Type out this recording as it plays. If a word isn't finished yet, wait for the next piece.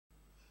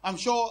I'm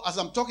sure as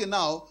I'm talking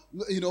now,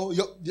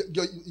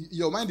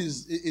 your mind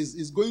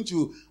is going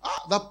to,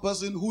 that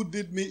person who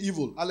did me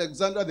evil,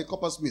 Alexander the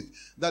coppersmith,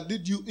 that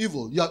did you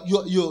evil.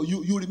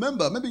 You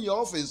remember, maybe in your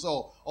office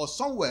or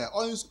somewhere,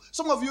 or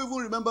some of you even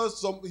remember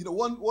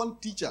one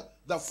teacher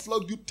that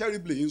flogged you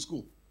terribly in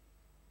school.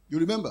 You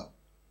remember,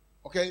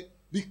 okay?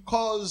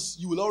 Because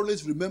you will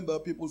always remember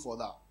people for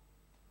that.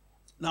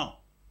 Now,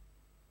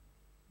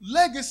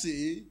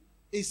 legacy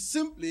is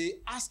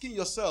simply asking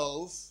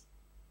yourself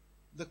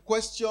the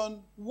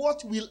question,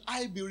 what will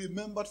I be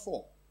remembered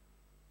for?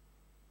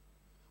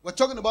 We're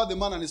talking about the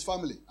man and his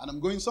family, and I'm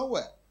going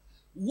somewhere.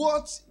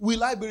 What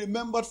will I be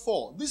remembered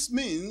for? This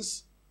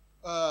means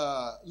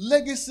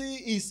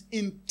legacy is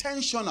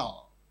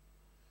intentional.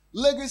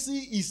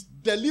 Legacy is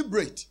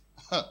deliberate.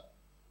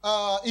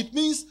 It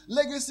means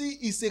legacy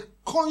is a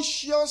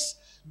conscious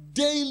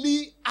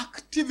daily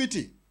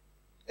activity.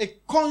 A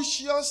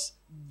conscious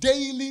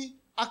daily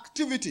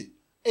activity.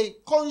 A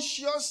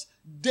conscious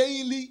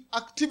daily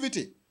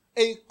activity.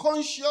 A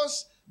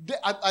conscious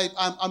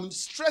I'm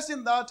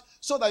stressing that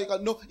so that you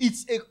can know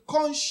it's a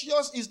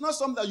conscious, it's not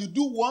something that you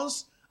do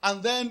once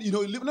and then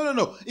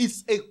no.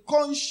 It's a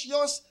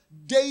conscious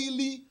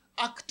daily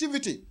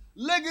activity.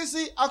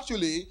 Legacy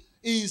actually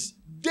is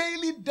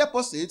daily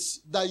deposits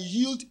that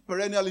yield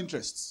perennial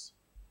interests.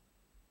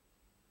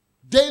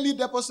 Daily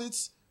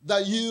deposits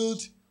that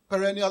yield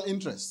perennial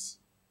interests.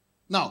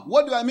 Now,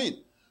 what do I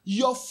mean?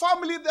 Your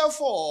family,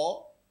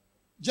 therefore,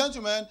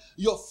 gentlemen,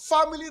 your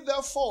family,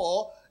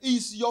 therefore,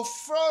 is your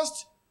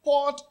first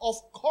port of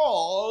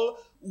call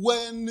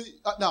when,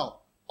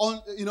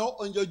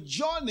 on your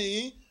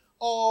journey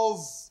of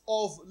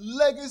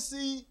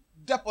legacy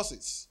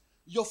deposits.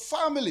 Your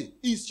family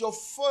is your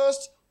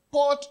first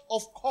port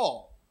of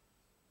call.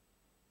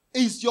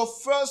 Is your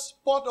first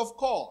port of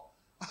call.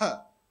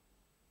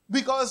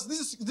 Because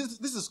this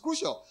is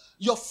crucial.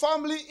 Your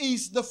family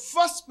is the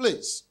first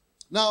place.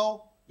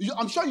 Now,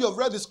 I'm sure you have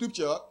read the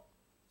scripture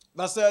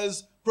that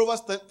says,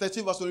 Proverbs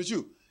 13 verse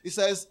 22. It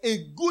says,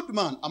 a good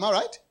man, am I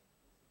right?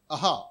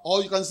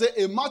 Or you can say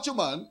a macho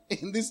man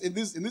in this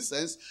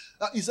sense.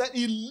 He said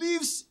he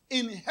leaves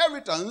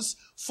inheritance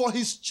for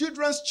his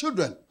children's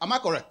children. Am I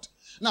correct?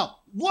 Now,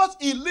 what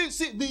he leaves,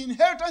 see, the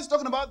inheritance he's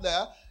talking about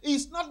there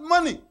is not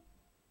money.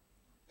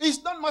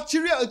 It's not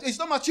material. It's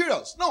not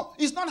materials. No,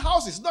 it's not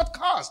houses. It's not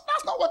cars.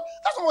 That's not what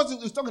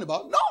he's talking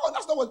about. No,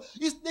 that's not what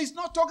he's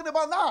not talking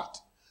about that.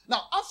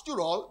 Now, after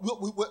all,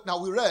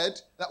 we read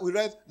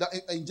that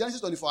in Genesis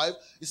 25,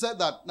 he said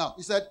that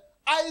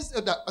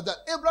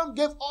Abraham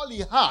gave all he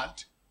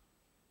had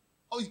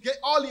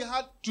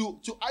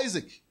to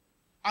Isaac,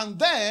 and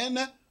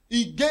then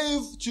he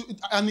gave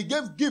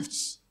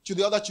gifts to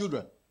the other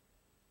children.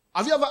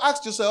 Have you ever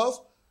asked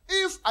yourself,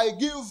 if I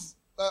give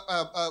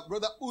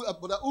brother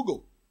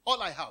Ugo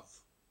all I have,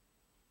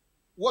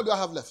 what do I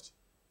have left?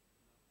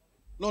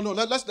 No,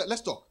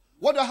 let's talk.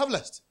 What do I have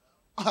left?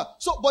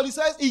 But he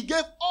says he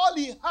gave all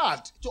he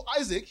had to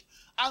Isaac,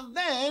 and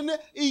then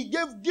he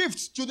gave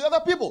gifts to the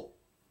other people.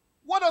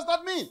 What does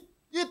that mean?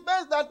 It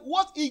means that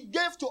what he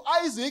gave to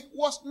Isaac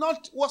was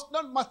not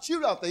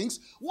material things.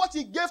 What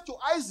he gave to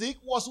Isaac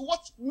was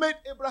what made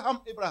Abraham.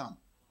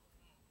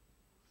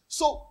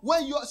 So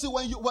when you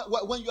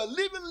are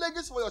leaving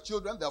legacy for your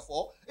children,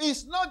 therefore,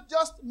 it's not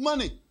just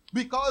money.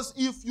 Because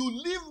if you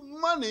leave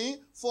money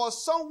for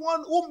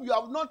someone whom you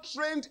have not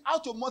trained how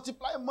to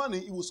multiply money,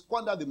 he will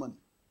squander the money.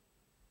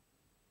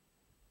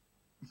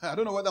 I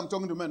don't know whether I'm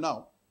talking to men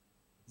now.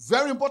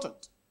 Very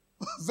important.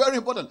 Very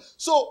important.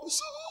 So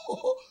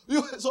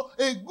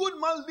a good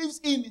man leaves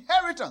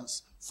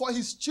inheritance for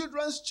his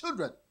children's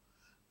children.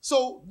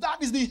 So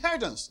that is the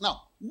inheritance.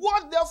 Now,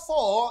 how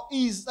therefore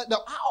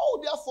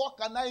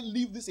can I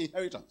leave this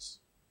inheritance?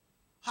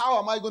 How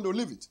am I going to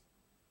leave it?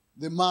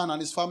 The man and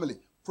his family.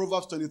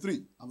 Proverbs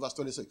 23 and verse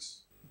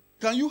 26.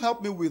 Can you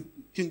help me with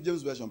King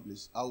James Version,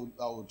 please? I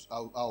would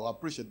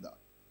appreciate that.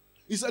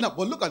 He said, no,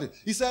 but look at it.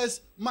 He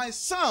says, my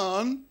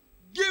son,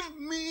 give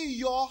me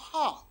your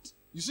heart.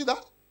 You see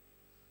that?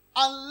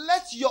 And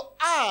let your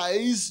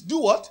eyes do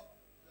what?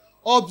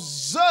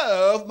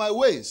 Observe my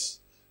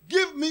ways.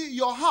 Give me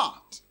your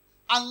heart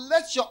and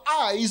let your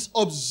eyes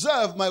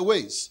observe my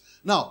ways.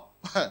 Now,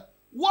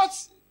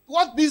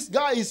 what this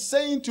guy is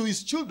saying to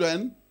his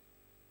children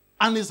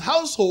and his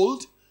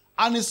household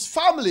and his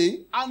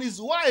family and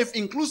his wife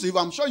inclusive,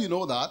 I'm sure you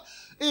know that,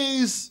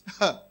 is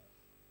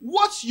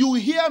what you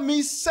hear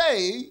me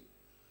say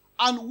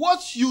and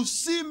what you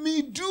see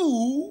me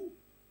do,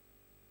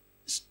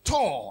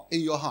 store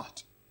in your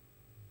heart.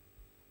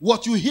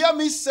 What you hear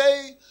me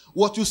say,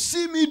 what you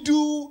see me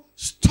do,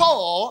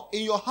 store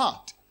in your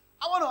heart.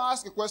 I want to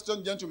ask a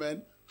question,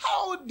 gentlemen.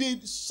 How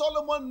did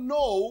Solomon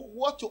know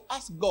what to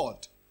ask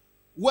God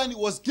when he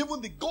was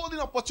given the golden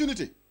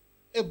opportunity?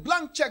 A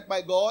blank check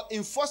by God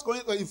in 1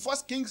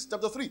 Kings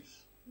chapter 3.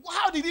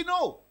 How did he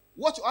know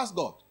what to ask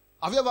God?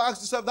 Have you ever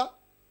asked yourself that?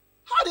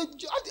 How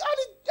did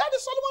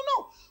Solomon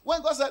know?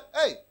 When God said,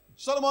 hey,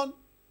 Solomon,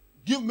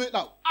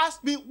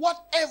 ask me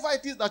whatever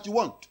it is that you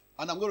want,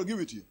 and I'm going to give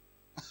it to you.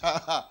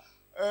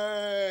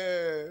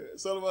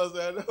 Solomon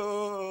said,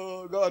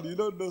 oh, God, you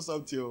don't know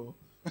something.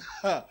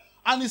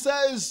 And he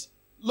says,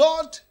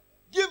 Lord,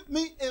 give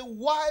me a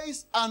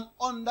wise and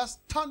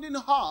understanding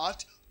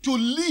heart to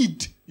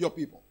lead your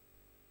people.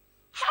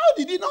 How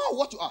did he know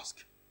what to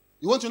ask?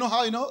 You want to know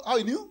how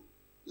he knew?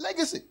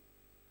 Legacy.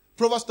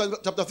 Proverbs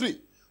chapter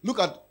 3. Look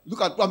at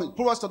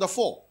Proverbs chapter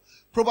 4.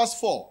 Proverbs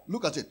 4.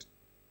 Look at it.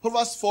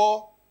 Proverbs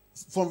 4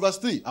 from verse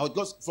 3. I will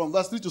just from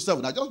verse 3 to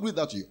 7. I just read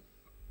that to you.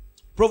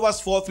 Proverbs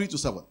 4, 3 to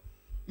 7.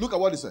 Look at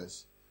what it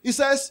says. It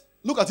says,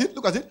 look at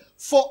it.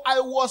 For I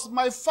was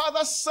my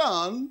father's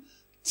son,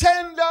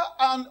 tender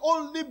and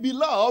only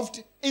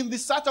beloved in the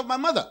sight of my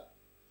mother.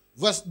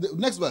 The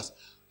next verse.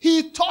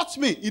 He taught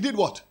me. He did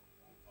what?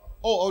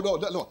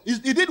 No.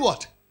 He did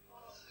what?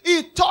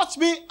 He taught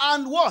me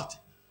and what?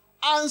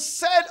 And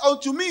said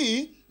unto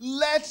me,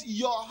 let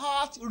your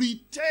heart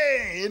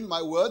retain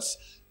my words,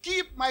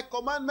 keep my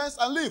commandments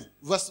and live.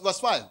 Verse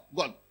 5.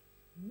 Go on.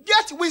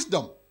 Get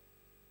wisdom.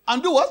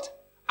 And do what?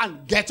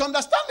 And get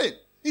understanding.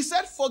 He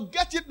said,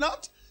 forget it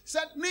not. He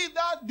said,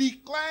 neither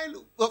decline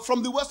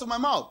from the words of my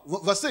mouth.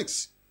 Verse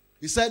 6.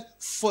 He said,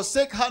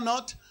 forsake her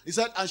not. He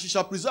said, and she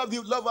shall preserve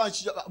you, love her,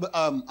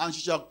 and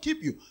she shall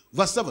keep you.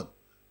 Verse 7.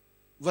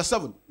 That's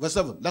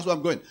where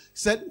I'm going. He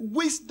said,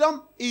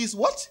 wisdom is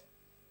what?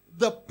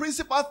 The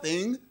principal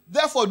thing.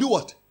 Therefore, do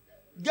what?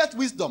 Get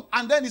wisdom.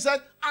 And then he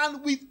said,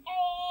 and with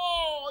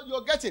all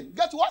you're getting,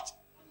 get what?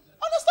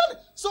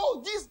 Understanding.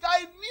 So this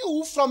guy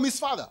knew from his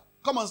father.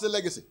 Come on, say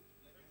legacy.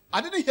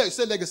 I didn't hear you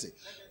say legacy.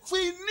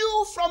 He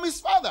knew from his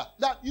father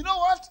that, you know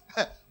what?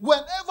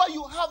 Whenever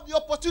you have the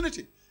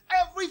opportunity,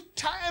 every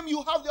time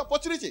you have the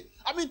opportunity,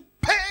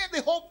 pay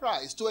the whole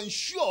price to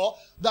ensure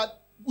that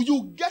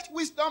you get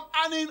wisdom,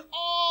 and in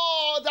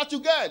all that you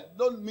get,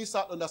 don't miss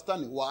out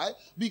understanding. Why?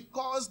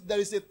 Because there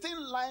is a thin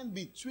line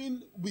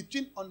between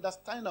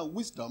understanding and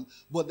wisdom,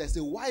 but there's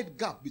a wide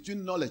gap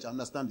between knowledge and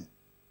understanding.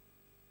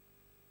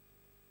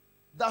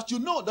 That you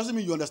know doesn't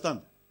mean you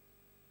understand.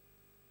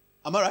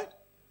 Am I right?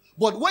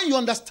 But when you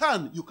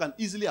understand, you can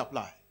easily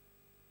apply.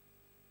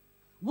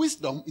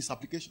 Wisdom is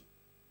application.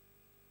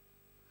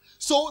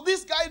 So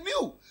this guy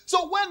knew.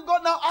 So when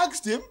God now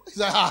asked him, he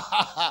said,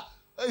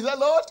 he said,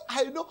 Lord,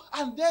 I know.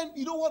 And then,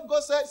 you know what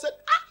God said?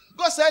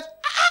 God said,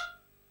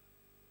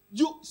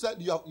 you said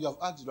you have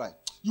asked right.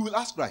 You will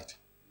ask right.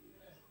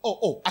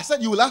 I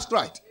said you will ask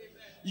right.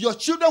 Your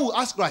children will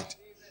ask right.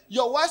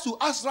 Your wives will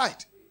ask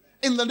right.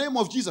 In the name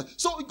of Jesus.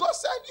 So God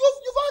said,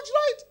 you've asked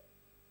right.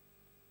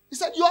 He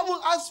said, you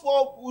haven't asked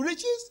for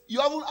riches. You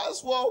haven't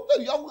asked for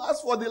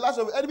the lives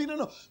of the enemy.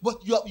 No.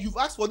 But you've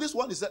asked for this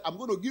one. He said, I'm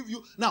going to give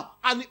you. Now,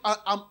 and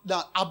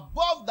now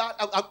above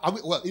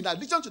that, in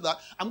addition to that,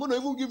 I'm going to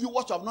even give you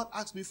what you have not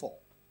asked me for.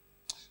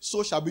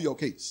 So shall be your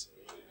case.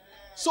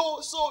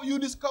 So you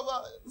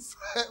discover,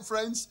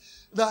 friends,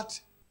 that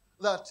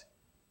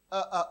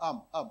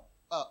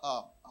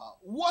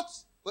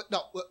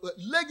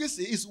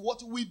legacy is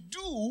what we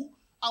do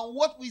and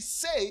what we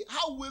say,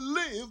 how we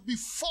live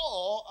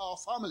before our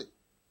family.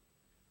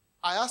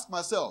 I ask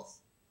myself,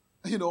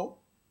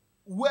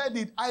 where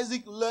did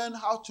Isaac learn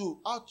how to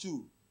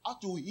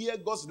hear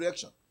God's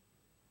direction?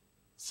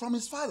 From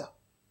his father.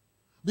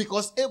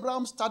 Because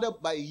Abraham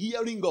started by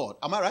hearing God.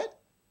 Am I right?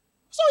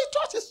 So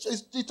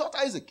he taught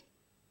Isaac.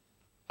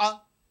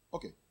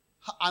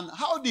 And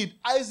how did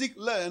Isaac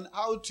learn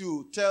how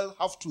to tell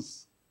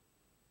half-truth?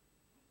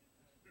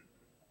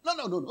 No.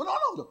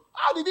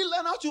 How did he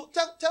learn how to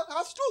tell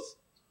half-truth?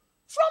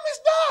 From his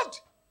dad.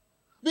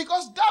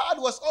 Because dad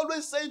was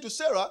always saying to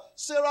Sarah,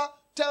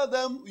 tell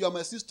them you're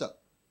my sister.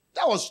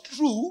 That was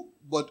true,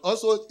 but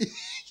also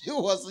he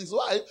was his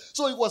wife,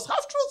 so it was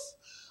half-truth.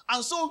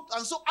 And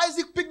so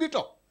Isaac picked it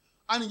up.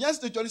 And in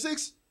Genesis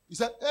 26, he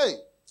said,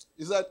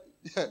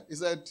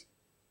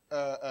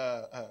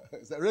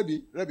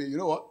 Rebbe, you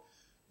know what?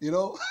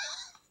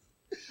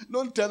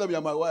 Don't tell them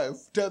you're my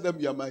wife, tell them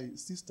you're my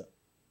sister.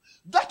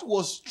 That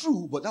was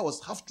true, but that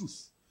was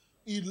half-truth.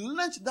 He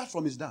learned that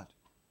from his dad.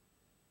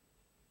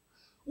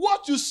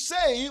 What you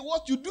say,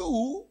 what you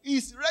do,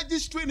 is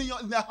registering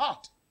in their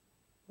heart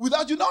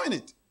without you knowing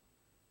it.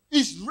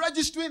 It's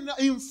registering.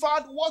 In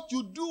fact, what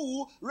you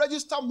do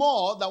register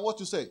more than what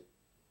you say.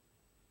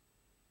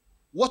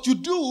 What you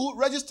do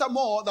register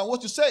more than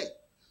what you say.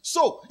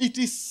 So, it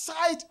is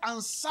sight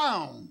and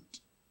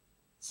sound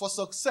for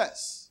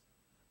success,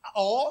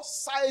 or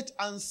sight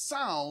and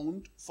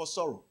sound for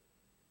sorrow.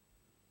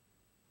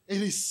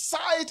 It is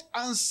sight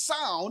and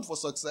sound for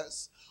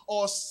success,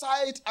 or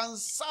sight and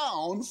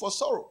sound for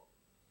sorrow.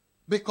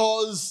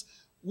 Because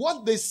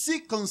what they see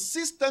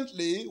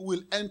consistently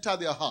will enter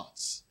their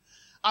hearts.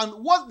 And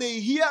what they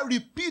hear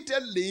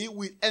repeatedly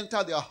will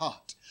enter their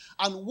heart.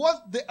 And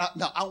what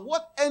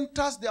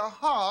enters their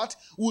heart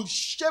will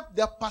shape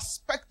their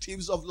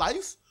perspectives of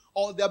life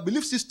or their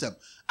belief system.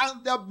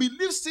 And their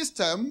belief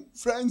system,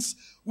 friends,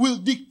 will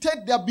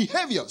dictate their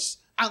behaviors.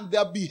 And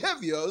their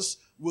behaviors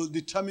will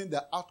determine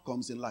their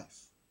outcomes in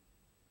life.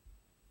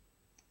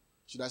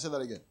 Should I say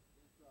that again?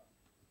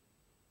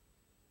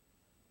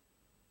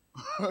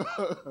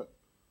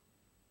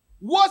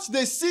 What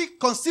they see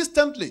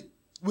consistently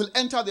will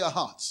enter their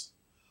hearts.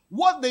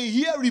 What they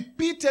hear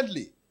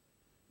repeatedly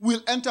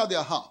will enter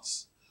their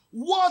hearts.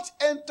 What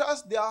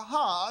enters their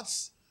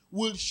hearts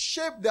will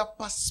shape their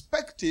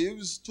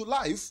perspectives to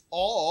life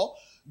or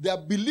their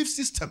belief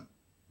system.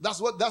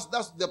 That's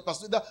their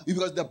perspective,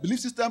 because their belief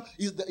system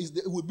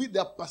will be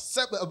their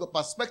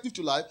perspective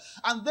to life,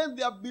 and then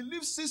their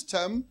belief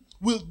system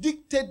will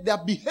dictate their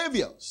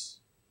behaviors,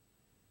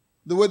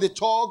 the way they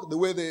talk, the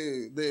way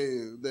they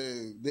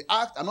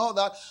act, and all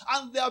that,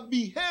 and their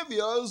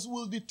behaviors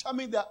will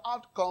determine their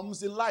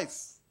outcomes in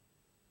life.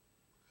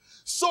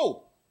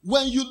 So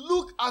when you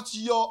look at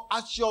your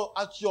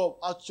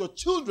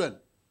children,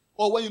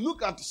 or when you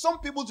look at some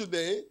people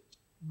today,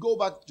 go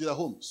back to their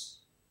homes.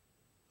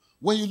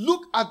 When you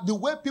look at the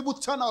way people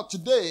turn out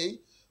today,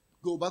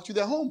 go back to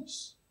their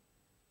homes.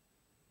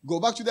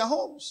 Go back to their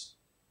homes.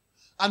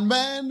 And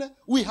men,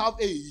 we have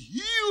a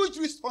huge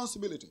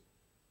responsibility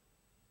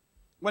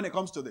when it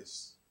comes to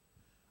this.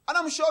 And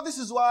I'm sure this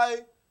is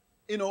why,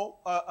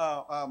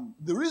 the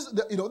reason,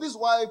 this is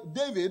why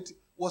David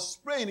was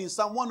praying in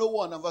Psalm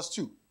 101 and verse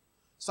 2.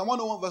 Psalm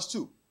 101 verse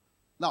 2.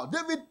 Now,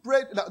 David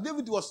prayed,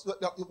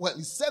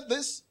 he said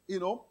this,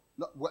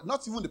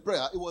 not even the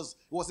prayer, it was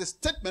a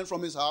statement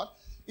from his heart.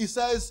 He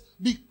says,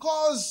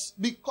 because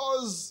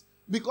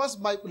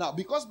my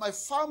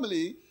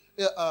family,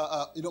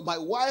 my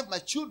wife, my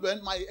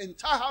children, my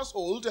entire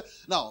household,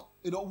 now,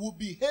 will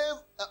behave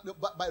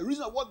by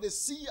reason of what they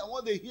see and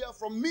what they hear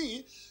from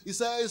me. He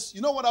says,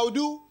 you know what I will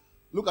do?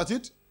 Look at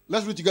it.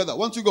 Let's read together.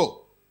 1, 2,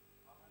 go.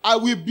 I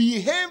will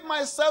behave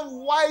myself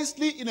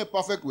wisely in a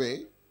perfect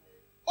way.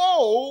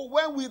 Oh,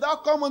 when will thou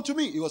come unto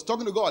me? He was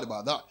talking to God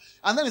about that.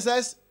 And then he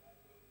says,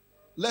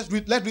 let's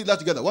read that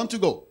together. 1, 2,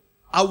 go.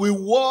 I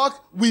will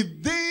walk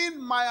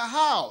within my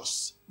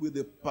house with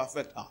a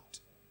perfect heart.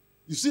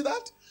 You see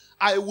that?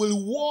 I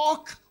will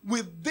walk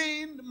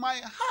within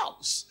my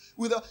house.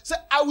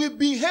 I will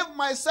behave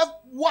myself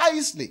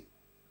wisely.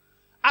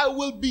 I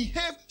will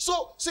behave.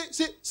 So,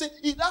 see,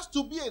 it has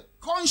to be a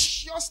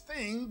conscious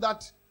thing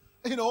that,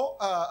 it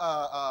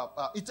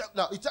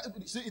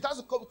has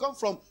to come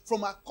from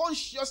a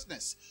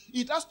consciousness.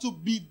 It has to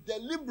be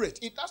deliberate.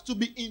 It has to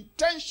be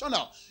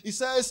intentional. He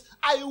says,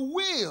 I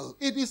will.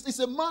 It's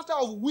a matter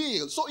of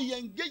will. So he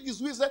engages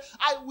with, says,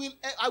 I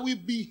will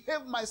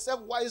behave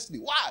myself wisely.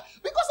 Why?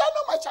 Because I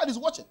know my child is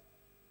watching.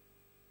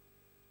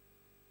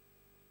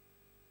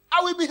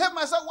 I will behave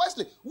myself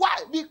wisely.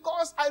 Why?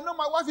 Because I know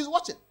my wife is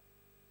watching.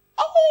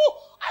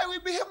 Oh, I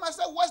will behave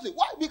myself wisely.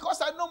 Why?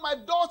 Because I know my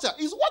daughter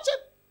is watching.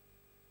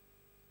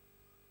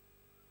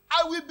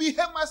 I will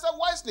behave myself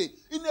wisely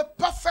in a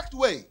perfect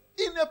way.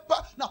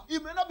 Now,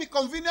 it may not be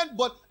convenient,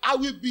 but I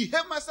will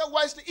behave myself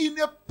wisely in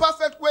a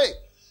perfect way.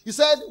 He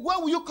said,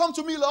 when will you come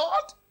to me,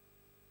 Lord?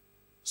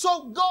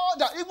 So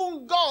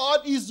even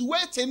God is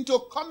waiting to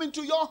come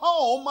into your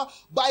home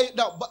by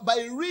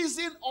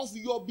reason of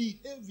your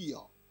behavior.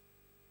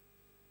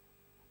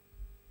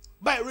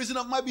 By reason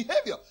of my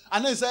behavior.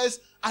 And then he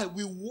says, I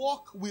will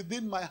walk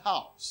within my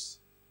house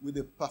with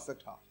a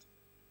perfect heart.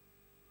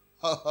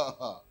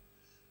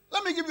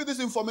 Let me give you this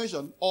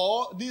information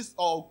or give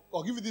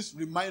you these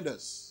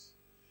reminders.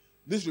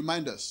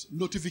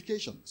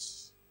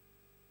 Notifications.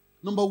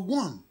 Number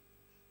 1,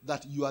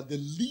 that you are the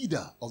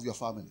leader of your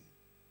family.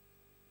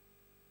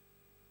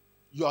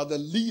 You are the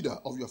leader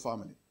of your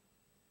family.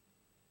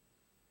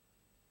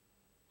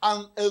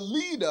 And a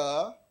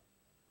leader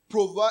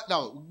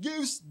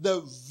gives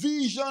the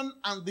vision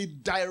and the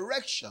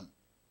direction.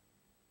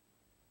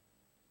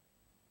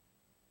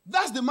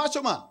 That's the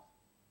macho man.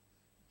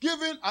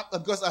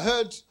 Because I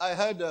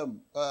heard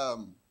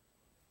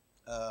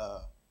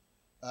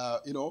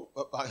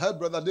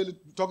Brother Daly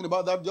talking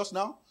about that just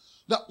now.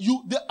 That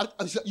you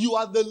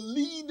are the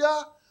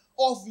leader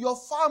of your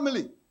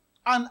family.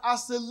 And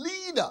as a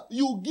leader,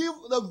 you give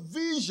the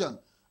vision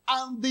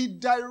and the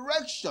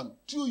direction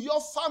to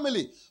your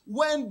family.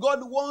 When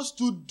God wants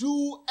to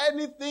do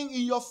anything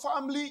in your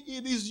family,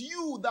 it is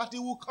you that He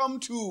will come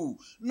to,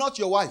 not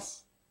your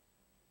wife.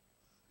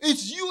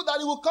 It's you that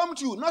He will come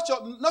to, not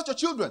your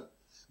children.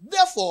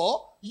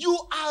 Therefore, you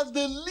are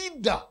the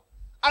leader.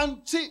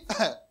 And see,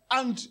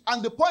 and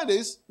the point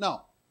is,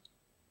 now,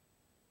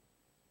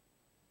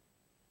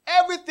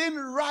 everything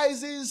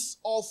rises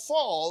or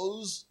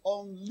falls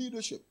on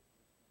leadership,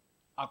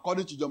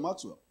 according to John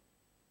Maxwell.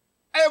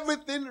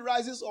 Everything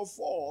rises or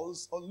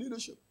falls on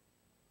leadership.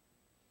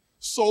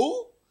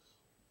 So,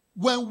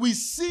 when we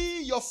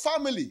see your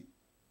family,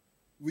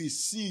 we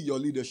see your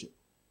leadership.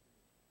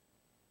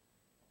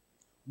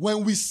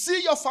 When we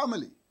see your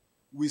family,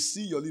 we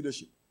see your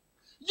leadership.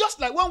 Just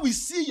like when we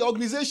see your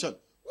organization,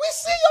 we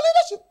see your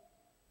leadership.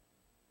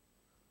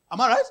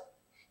 Am I right?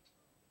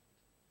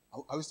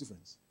 Are we still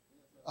friends?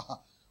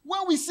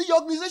 When we see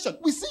your organization,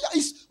 we see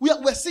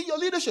your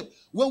leadership.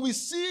 When we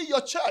see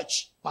your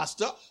church,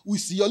 pastor, we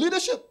see your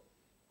leadership.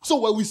 So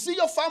when we see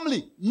your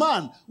family,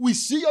 man, we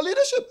see your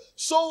leadership.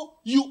 So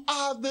you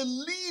are the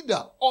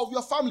leader of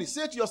your family.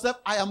 Say to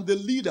yourself, I am the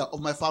leader of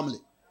my family.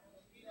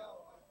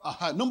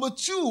 Number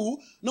two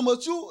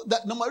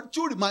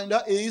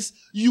reminder is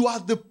you are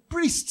the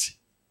priest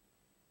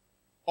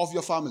of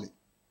your family.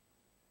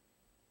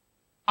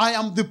 I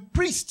am the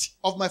priest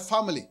of my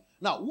family.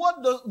 Now,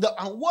 what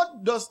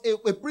does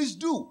a priest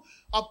do?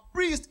 A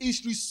priest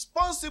is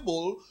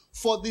responsible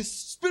for the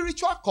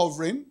spiritual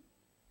covering,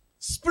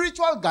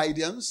 spiritual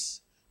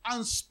guidance,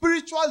 and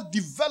spiritual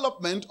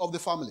development of the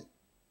family.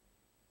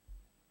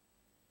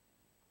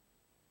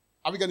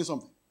 Are we getting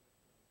something?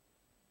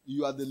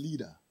 You are the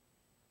leader.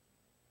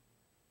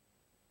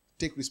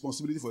 Take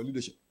responsibility for your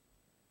leadership.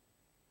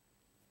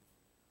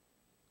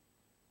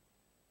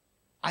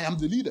 I am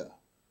the leader.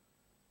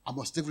 I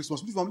must take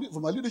responsibility for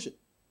my leadership.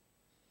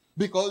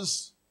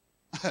 Because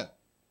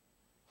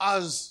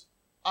as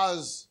how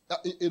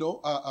do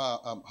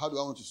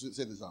I want to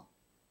say this now?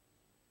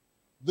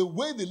 The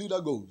way the leader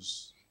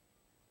goes,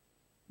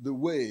 the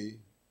way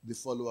the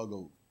follower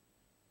go.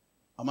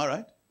 Am I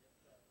right?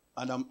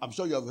 And I'm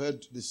sure you have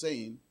heard the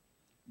saying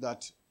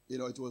that,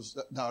 it was,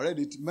 I read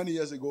it many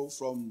years ago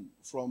from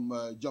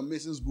John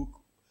Mason's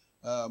book,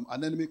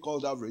 An Enemy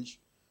Called Average.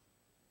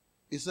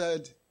 He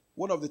said,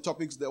 one of the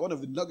topics there, one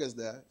of the nuggets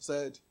there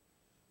said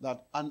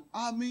that an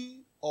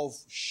army of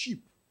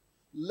sheep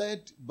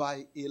led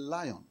by a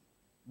lion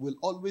will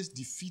always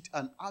defeat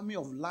an army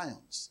of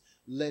lions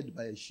led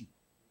by a sheep.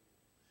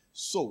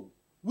 So,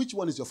 which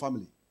one is your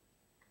family?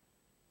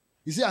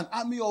 Is it an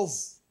army of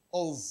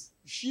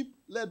sheep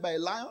led by a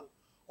lion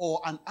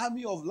or an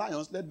army of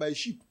lions led by a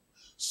sheep?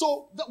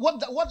 So, what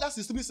that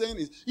is to be saying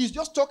is, he's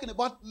just talking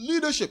about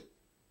leadership.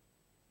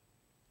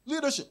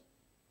 Leadership.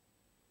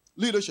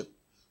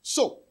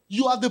 So,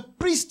 you are the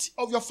priest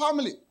of your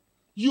family.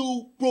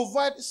 You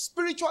provide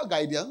spiritual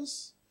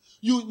guidance.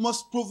 You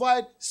must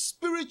provide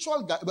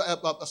spiritual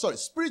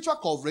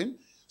covering,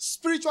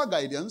 spiritual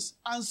guidance,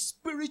 and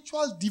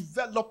spiritual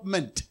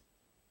development.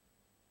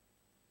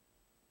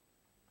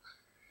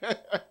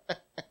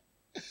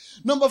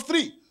 Number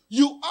 3,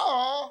 you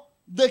are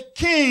the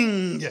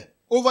king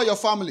over your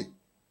family.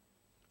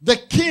 The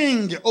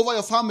king over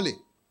your family.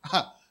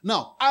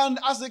 Now, and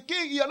as a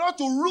king, you are not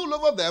to rule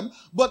over them,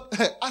 but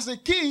as a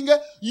king,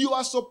 you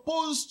are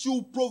supposed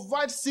to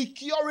provide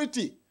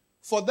security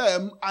for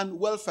them and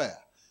welfare.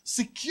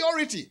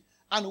 Security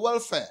and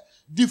welfare.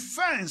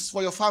 Defense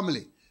for your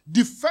family.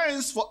 You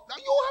have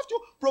to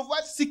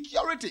provide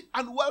security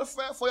and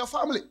welfare for your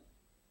family.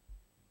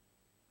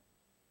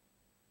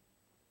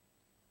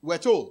 We're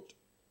told.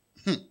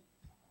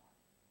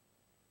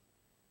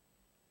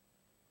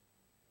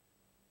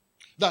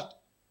 That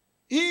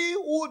he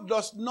who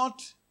does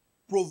not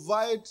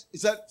provide,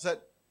 is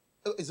that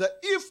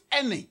if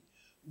any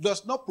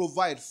does not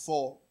provide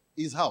for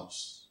his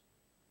house.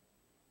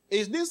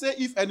 It didn't say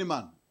if any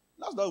man.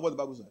 That's not what the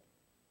Bible said.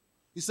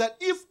 He said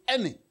if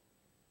any.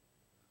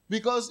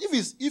 Because if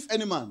it's if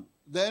any man,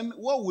 then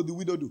what would the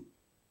widow do?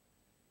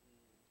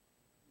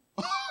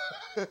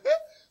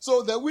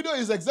 So the widow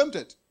is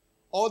exempted.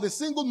 Or the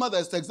single mother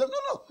is exempted.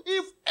 No.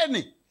 If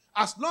any.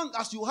 As long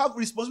as you have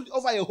responsibility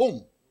over a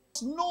home.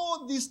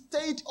 Know the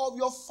state of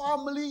your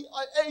family,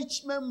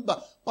 each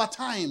member per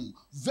time.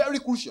 Very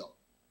crucial.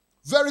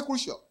 Very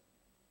crucial.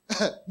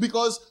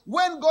 Because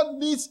when God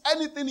needs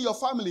anything in your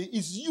family,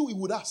 it's you he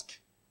would ask.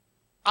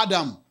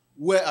 Adam,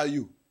 where are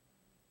you?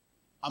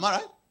 Am I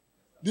right?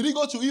 Did he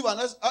go to Eve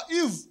and ask,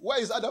 Eve, where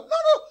is Adam?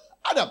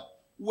 No. Adam,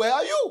 where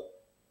are you?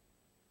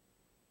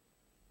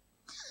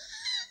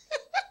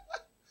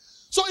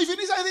 So if he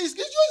needs anything, he's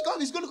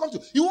going to come to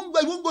you. He won't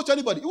go to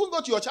anybody. He won't go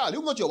to your child. He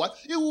won't go to your wife.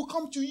 He will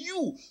come to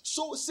you.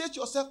 So say to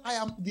yourself, I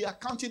am the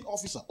accounting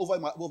officer over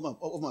my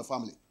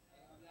family.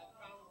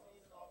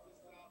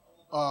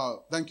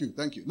 Thank you.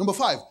 Number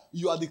 5,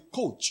 you are the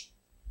coach.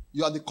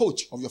 You are the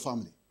coach of your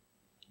family.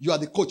 You are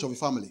the coach of your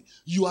family.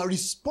 You are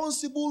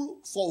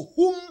responsible for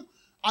whom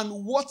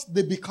and what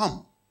they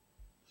become.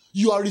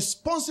 You are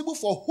responsible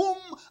for whom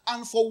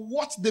and for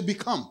what they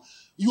become.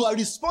 You are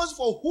responsible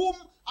for whom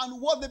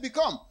and what they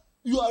become.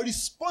 You are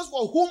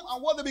responsible for whom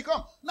and what they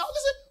become. Now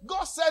listen,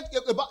 God said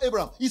about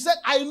Abraham. He said,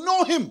 I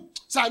know him.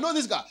 So I know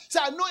this guy. Say,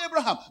 I know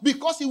Abraham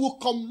because he will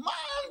command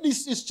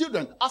his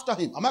children after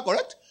him. Am I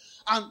correct?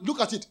 And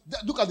look at it.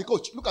 Look at the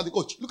coach.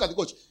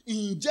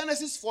 In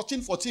Genesis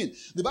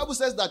 14:14, the Bible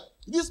says that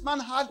this man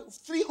had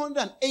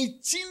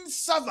 318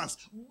 servants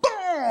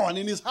born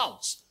in his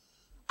house.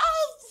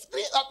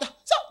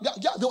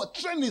 They were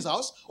trained in his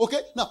house.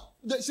 Okay, now,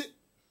 they say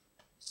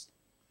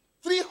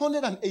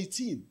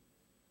 318.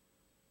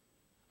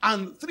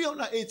 And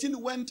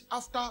 318 went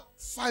after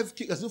 5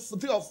 kings,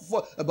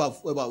 4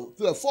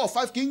 or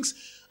 5 kings,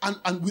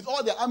 and with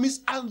all their armies,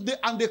 and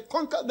they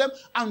conquered them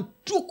and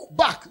took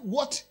back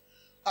what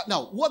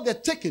they're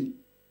taken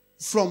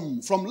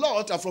from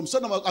Lot and from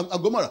Sodom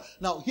and Gomorrah.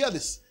 Now hear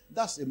this.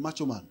 That's a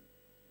macho man.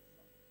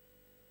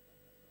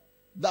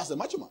 That's a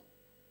macho man.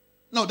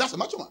 No, that's a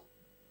macho man.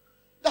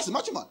 That's a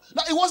macho man.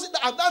 Now it wasn't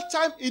at that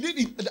time.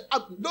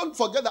 Don't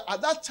forget that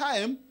at that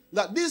time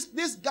that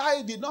this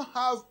guy did not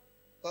have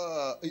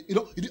he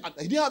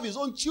didn't have his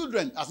own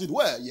children, as it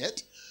were,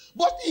 yet.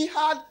 But he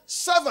had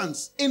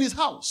servants in his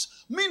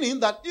house. Meaning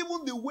that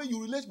even the way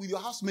you relate with your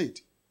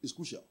housemate is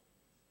crucial.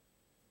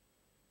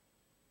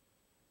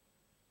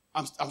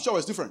 I'm sure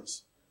there's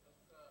difference.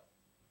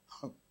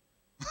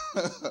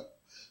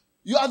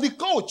 You are the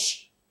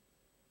coach.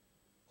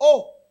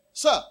 Oh,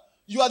 sir,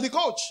 you are the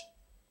coach.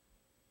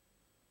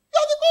 You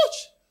are the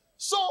coach.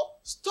 So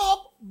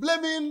stop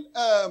blaming.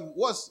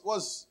 What's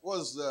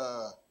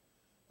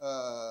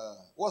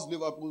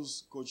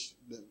Liverpool's coach?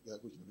 Coach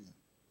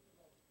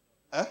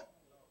eh?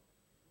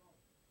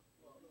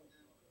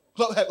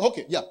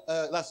 Okay, yeah,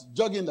 that's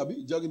jogging.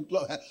 Jogging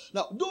club.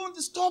 Now, don't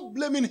stop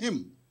blaming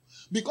him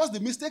because the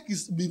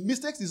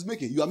mistakes he's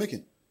making, you are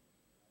making.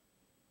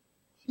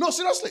 No,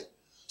 seriously.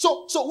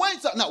 So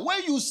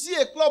when you see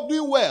a club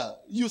doing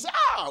well, you say,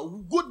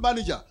 good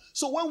manager.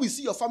 So when we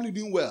see your family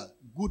doing well,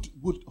 good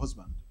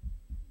husband.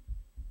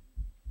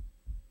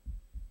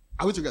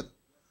 Are we together?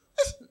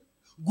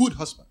 Good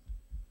husband.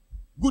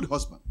 Good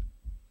husband.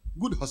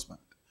 Good husband.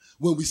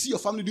 When we see your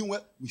family doing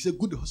well, we say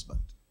good husband.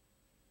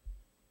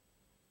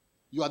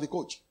 You are the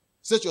coach.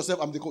 Say to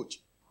yourself, I'm the coach.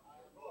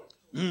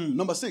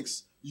 Number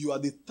 6, you are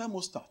the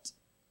thermostat.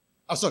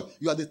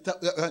 You are the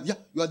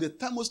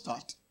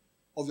thermostat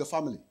of your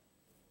family.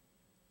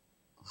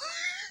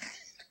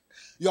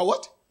 You are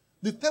what?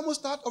 The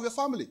thermostat of your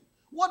family.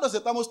 What does a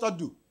thermostat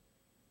do?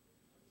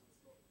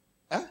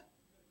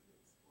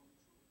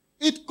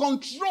 It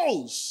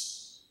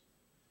controls.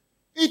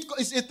 A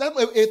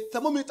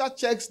thermometer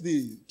checks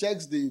the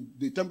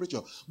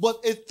temperature,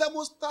 but a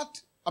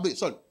thermostat. A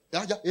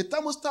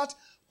thermostat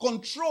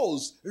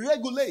controls,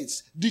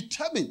 regulates,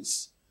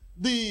 determines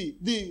the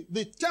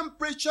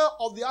temperature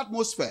of the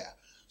atmosphere.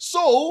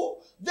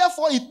 So,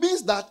 therefore, it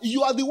means that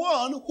you are the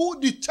one who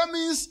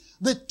determines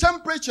the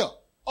temperature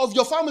of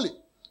your family,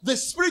 the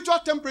spiritual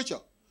temperature,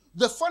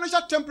 the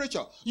financial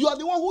temperature. You are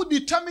the one who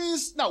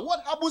determines now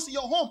what happens in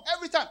your home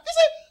every time. You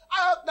see,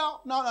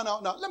 now.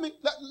 Let me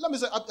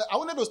say, I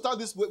wanted to start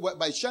this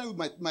by sharing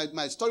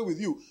my story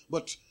with you,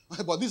 but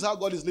this is how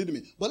God is leading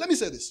me. But let me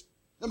say this.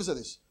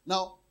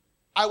 Now,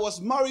 I was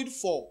married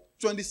for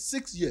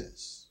 26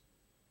 years.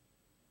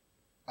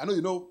 I know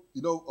you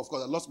know. Of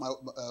course, I lost my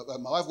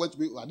wife. Went to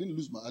be. I didn't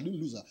lose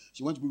her.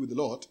 She went to be with the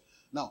Lord.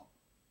 Now,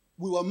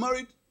 we were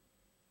married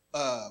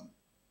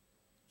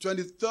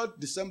 23rd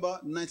December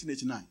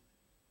 1989.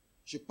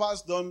 She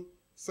passed on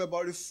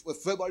February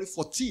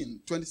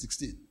 14,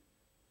 2016.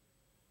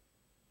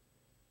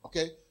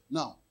 Okay?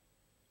 Now,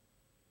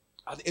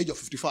 at the age of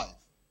 55.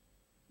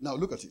 Now,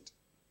 look at it.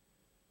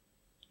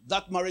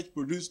 That marriage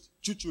produced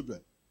 2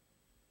 children.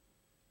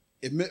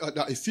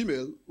 A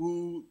female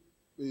who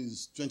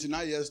is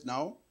 29 years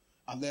now,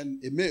 and then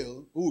a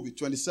male who will be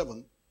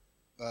 27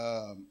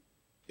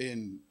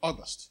 in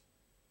August.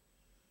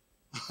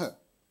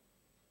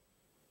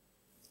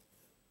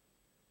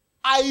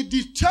 I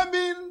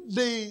determine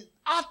the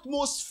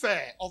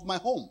atmosphere of my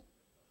home.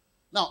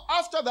 Now,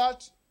 after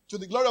that, to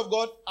the glory of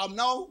God, I'm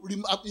now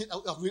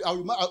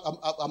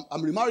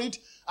I'm remarried,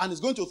 and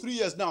it's going to 3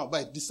 years now.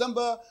 By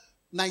December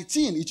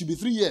 19, it will be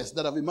 3 years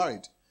that I've been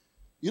married.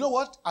 You know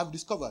what I've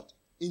discovered?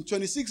 In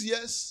 26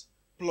 years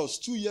plus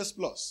 2 years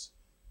plus,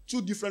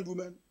 2 different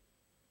women,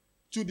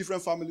 2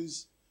 different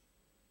families,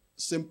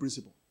 same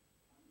principle.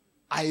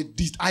 I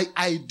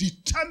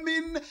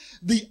determine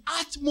the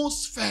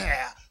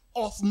atmosphere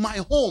of my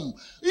home.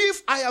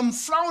 If I am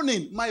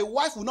frowning, my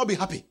wife will not be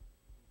happy.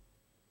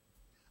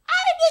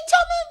 I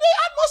determine the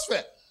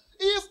atmosphere.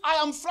 If I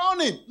am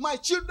frowning, my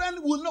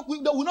children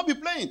will not be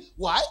playing.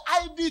 Why?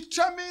 I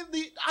determine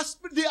the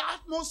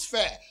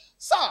atmosphere.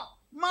 Sir,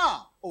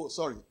 ma. Oh,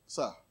 sorry,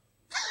 sir.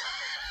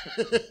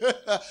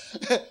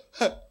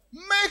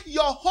 Make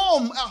your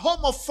home a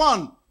home of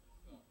fun.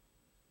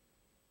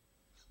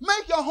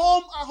 Make your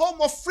home a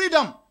home of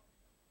freedom.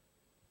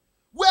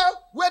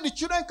 Where the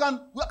children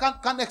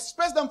can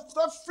express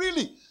themselves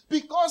freely.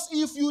 Because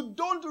if you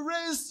don't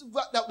raise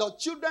the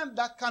children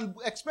that can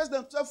express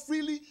themselves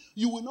freely,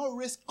 you will not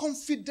raise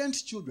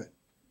confident children.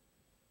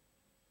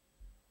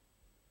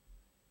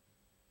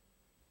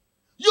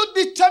 You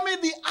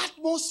determine the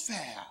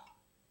atmosphere.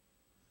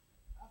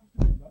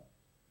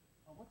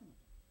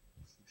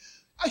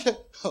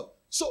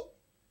 So,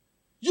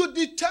 you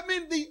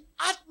determine the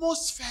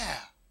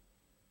atmosphere.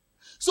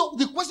 So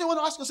the question you want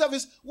to ask yourself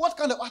is, what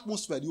kind of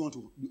atmosphere do you want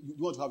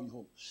to have in your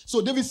home?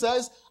 So David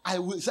says, I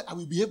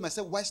will behave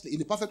myself wisely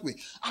in a perfect way.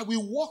 I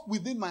will walk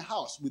within my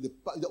house with the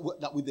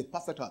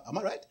perfect heart. Am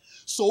I right?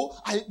 So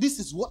this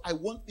is what I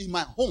want in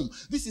my home.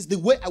 This is the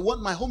way I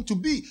want my home to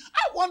be.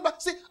 I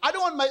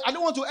don't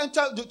want to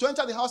enter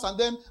the house and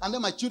then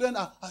my children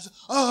are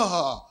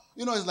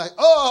it's like,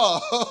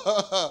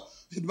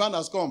 the man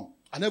has come.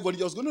 And everybody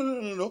just go,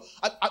 no.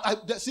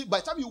 See, by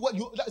the time you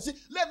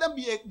let them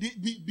be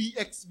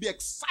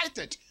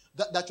excited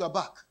that you are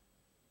back.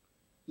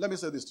 Let me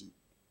say this to you.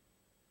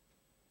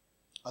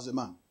 As a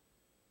man,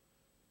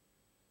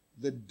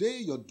 the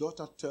day your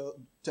daughter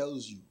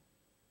tells you,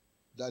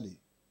 Daddy,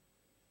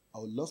 I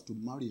would love to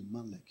marry a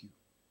man like you,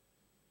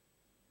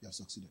 you have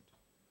succeeded.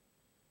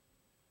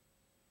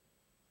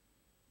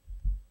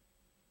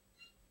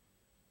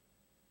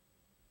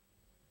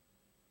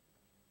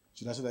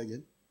 Should I say that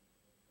again?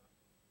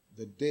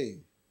 The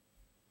day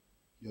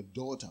your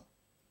daughter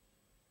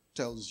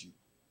tells you,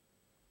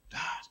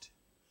 Dad,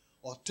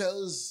 or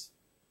tells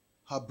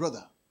her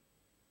brother,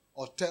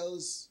 or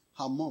tells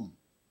her mom,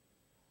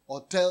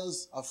 or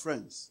tells her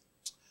friends,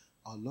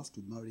 I'd love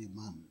to marry a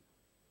man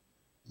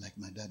like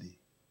my daddy.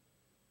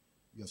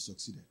 You have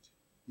succeeded.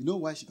 You know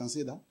why she can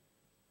say that?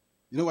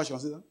 You know why she can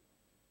say that?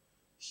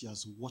 She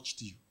has watched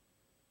you.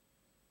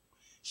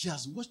 She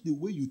has watched the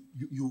way you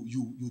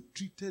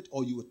treated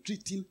or you were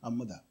treating her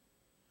mother.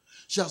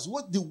 She has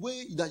watched the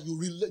way that you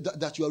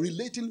are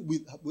relating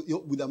with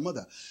her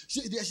mother. She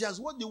has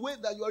watched the way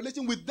that you are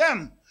relating with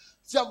them.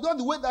 She has watched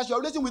the way that you are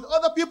relating with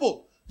other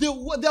people. They've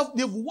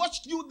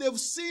watched you. They've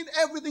seen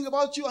everything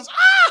about you. And say,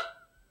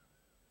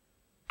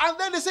 and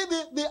then they say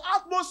the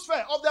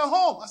atmosphere of their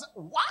home. I said,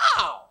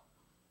 wow.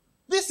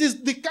 This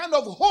is the kind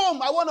of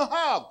home I want to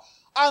have.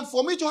 And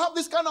for me to have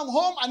this kind of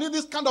home, I need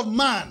this kind of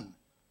man.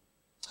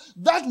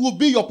 That will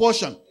be your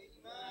portion.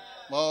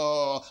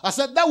 I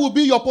said that will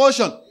be your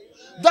portion. Amen.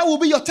 That will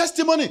be your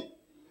testimony.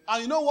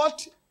 And you know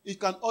what? It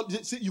can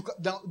see you can,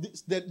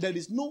 there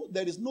is no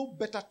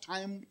better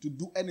time to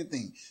do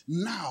anything.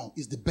 Now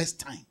is the best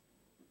time.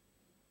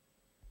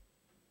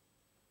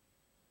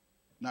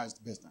 Now is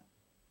the best time.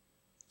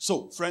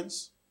 So,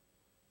 friends,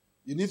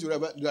 you need to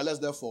realize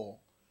therefore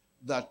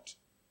that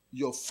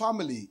your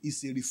family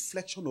is a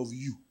reflection of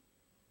you.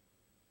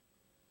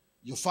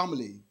 Your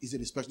family is a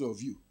reflection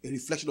of you. A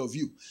reflection of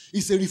you.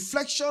 It's a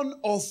reflection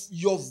of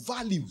your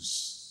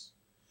values.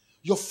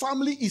 Your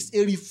family is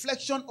a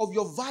reflection of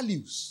your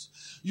values.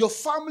 Your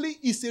family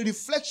is a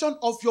reflection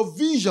of your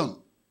vision.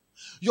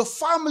 Your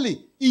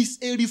family is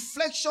a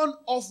reflection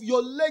of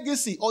your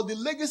legacy or the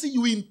legacy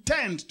you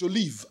intend to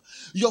leave.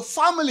 Your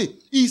family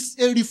is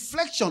a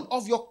reflection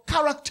of your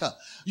character.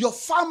 Your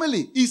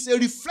family is a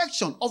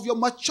reflection of your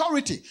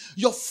maturity.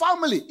 Your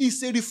family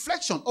is a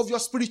reflection of your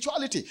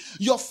spirituality.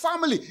 Your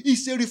family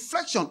is a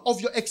reflection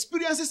of your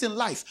experiences in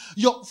life.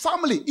 Your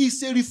family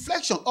is a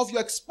reflection of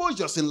your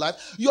exposures in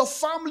life. Your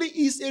family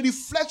is a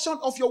reflection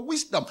of your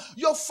wisdom.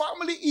 Your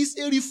family is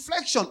a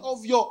reflection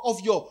of your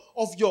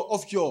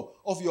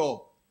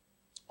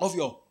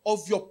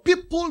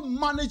people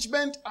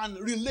management and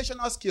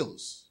relational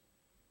skills.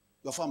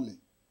 Your family.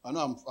 I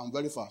know I'm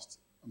very fast.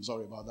 I'm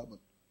sorry about that, but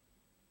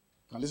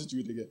you can listen to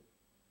it again.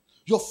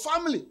 Your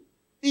family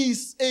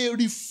is a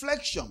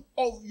reflection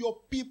of your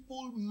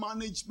people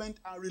management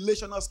and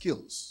relational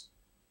skills.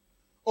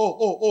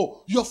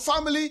 Your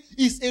family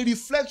is a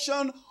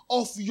reflection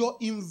of your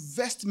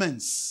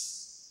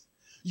investments.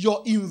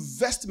 Your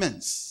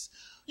investments.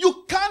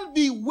 You can't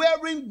be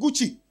wearing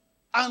Gucci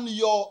and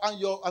your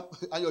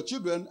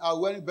children are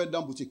wearing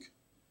bed-down boutique.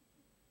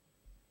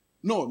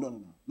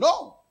 No.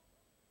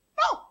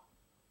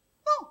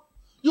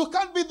 You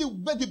can't be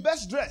the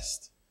best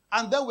dressed.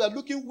 And then we are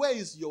looking, where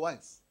is your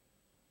wife?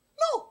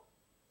 No.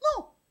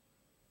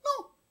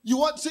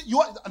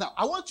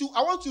 I want you,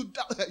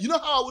 you know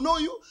how I will know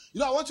you?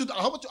 You know,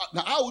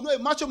 now I will know a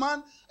macho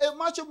man. A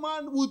macho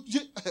man would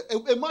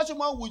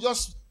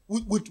just,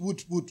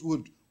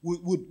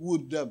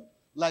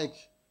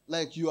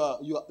 like you are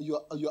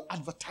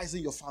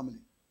advertising your family.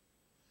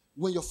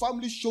 When your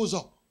family shows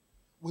up,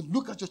 we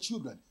look at your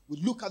children. We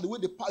look at the way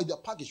they're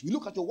packaged. We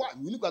look at your wife.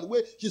 We look at the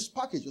way she's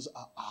packaged. You say,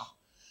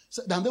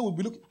 So, and then we'll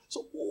be looking.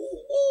 So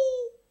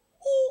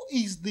who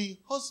is the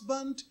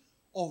husband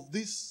of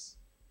this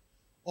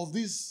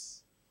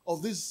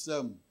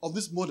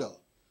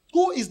model?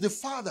 Who is the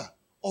father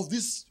of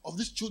these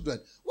children?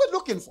 We're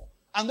looking for.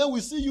 And then we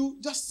see you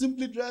just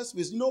simply dressed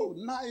with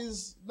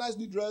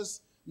nicely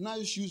dressed.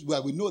 Nice shoes,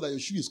 where we know that your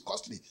shoe is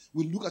costly.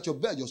 We look at your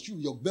belt,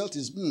 your belt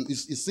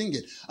is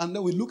singing, and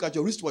then we look at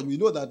your wristwatch. We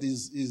know that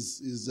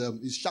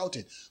is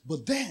shouting.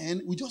 But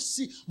then we just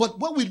see. But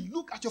when we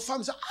look at your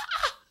family, say,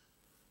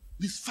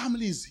 this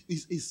family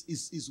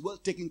is well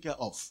taken care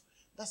of.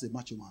 That's a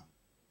macho man.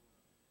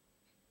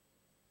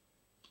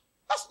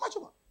 That's a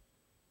macho man.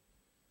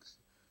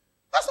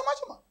 That's a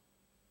macho man.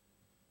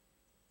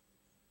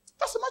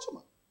 That's a macho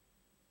man.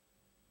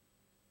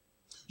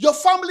 Your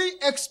family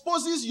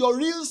exposes your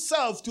real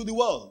self to the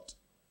world.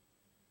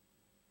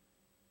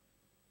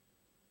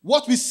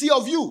 What we see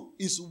of you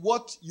is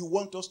what you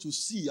want us to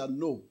see and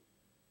know.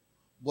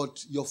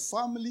 But your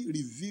family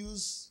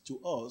reveals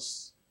to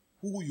us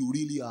who you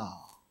really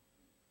are.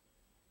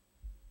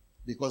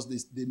 Because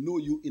they know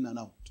you in and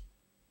out.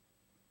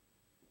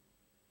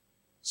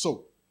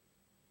 So,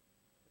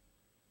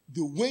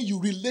 the way you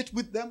relate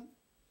with them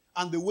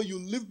and the way you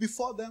live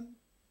before them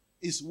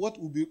is what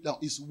will be now.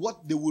 Is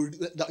what they will.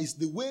 That is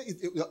the way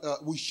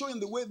we show in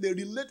the way they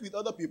relate with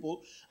other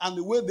people and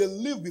the way they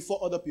live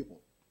before other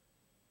people.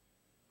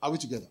 Are we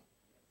together?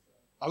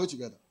 Are we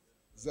together?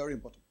 Very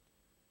important.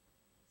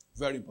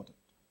 Very important.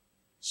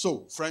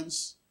 So,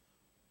 friends,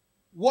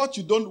 what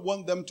you don't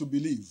want them to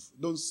believe,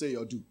 don't say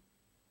or do.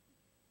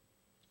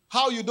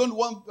 How you don't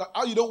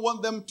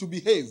want them to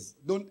behave,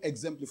 don't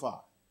exemplify.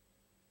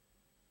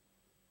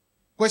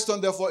 Question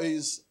therefore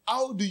is,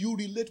 how do you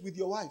relate with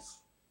your wife?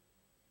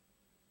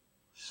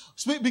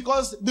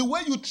 Because the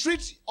way you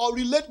treat or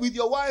relate with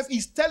your wife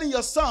is telling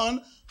your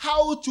son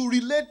how to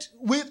relate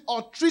with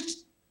or treat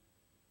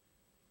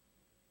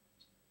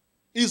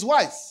his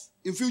wife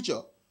in future,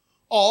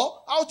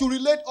 or how to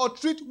relate or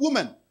treat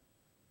women,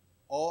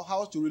 or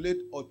how to relate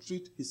or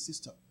treat his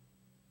sister.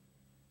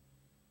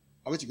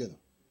 Are we together?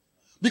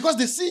 Because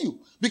they see you.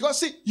 Because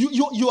see,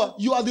 you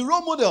are the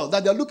role model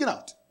that they're looking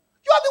at.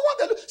 You are the one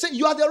that say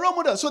you are the role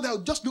model. So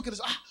they'll just look at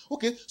this.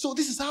 Okay, so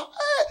this is how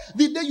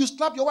the day you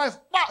slap your wife.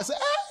 Say,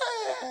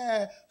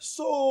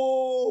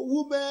 so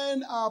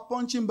women are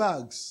punching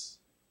bags.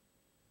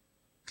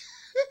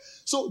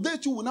 So they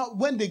too will now,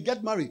 when they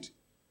get married,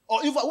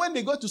 or even when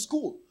they go to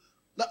school,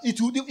 it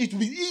will be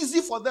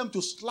easy for them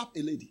to slap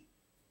a lady.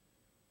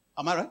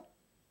 Am I right?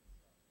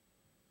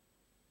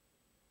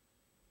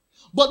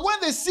 But when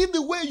they see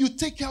the way you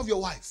take care of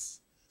your wife,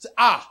 say,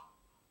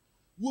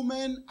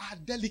 women are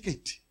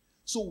delicate.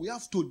 So we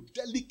have to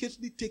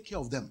delicately take care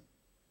of them.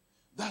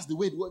 That's the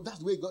way it works. That's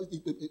the way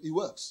it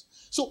works.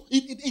 So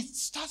it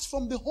starts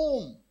from the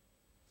home.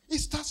 It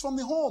starts from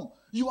the home.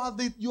 You are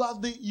the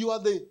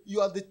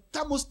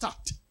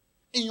thermostat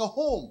in your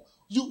home.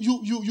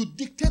 You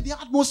dictate the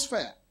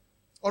atmosphere.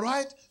 All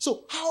right?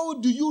 So how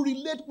do you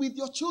relate with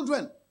your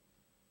children?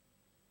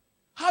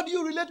 How do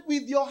you relate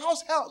with your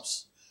house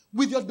helps?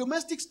 With your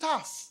domestic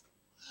staff?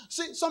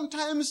 See,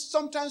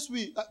 sometimes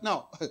we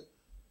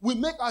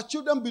make our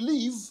children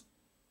believe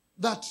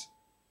that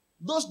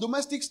those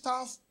domestic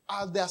staff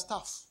are their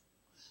staff.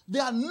 They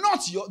are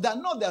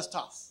not their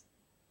staff.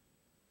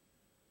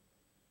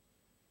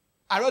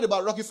 I read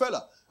about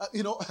Rockefeller.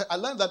 I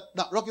learned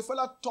that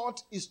Rockefeller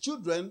taught his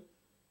children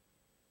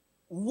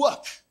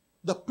work,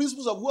 the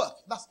principles of work.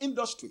 That's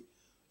industry.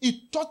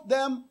 He taught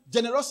them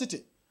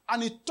generosity,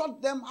 and he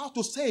taught them how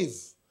to save.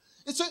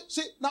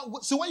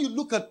 So when you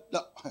look at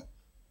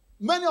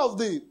many of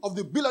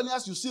the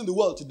billionaires you see in the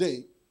world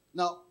today,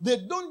 now they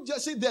don't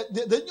just say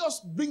they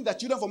just bring their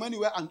children from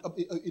anywhere and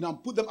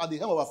put them at the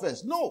helm of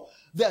affairs. No,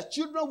 their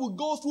children will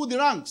go through the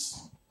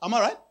ranks. Am I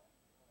right?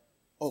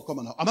 Oh, come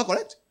on now. Am I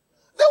correct?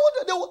 They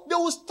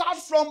will start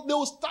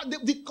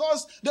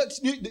because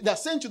they're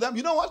saying to them,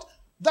 you know what?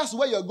 That's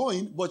where you're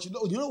going, but you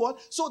know what?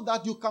 So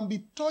that you can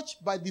be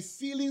touched by the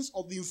feelings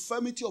of the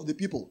infirmity of the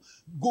people.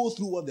 Go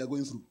through what they're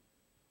going through.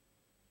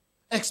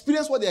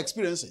 Experience what they're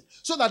experiencing.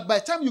 So that by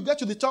the time you get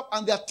to the top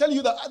and they're telling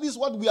you that this is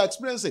what we are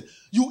experiencing,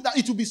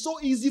 it will be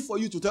so easy for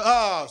you to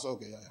tell, it's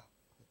okay, yeah.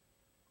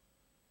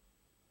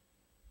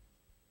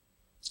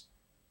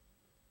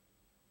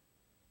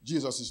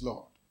 Jesus is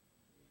Lord.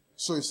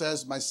 So he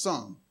says, my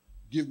son,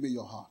 give me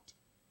your heart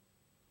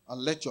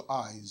and let your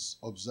eyes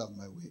observe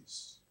my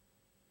ways.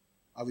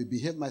 I will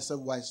behave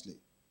myself wisely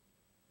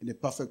in a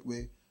perfect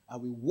way. I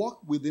will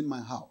walk within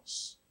my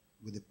house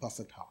with a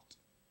perfect heart.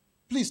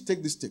 Please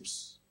take these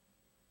tips.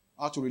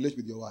 How to relate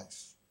with your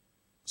wife.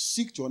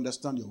 Seek to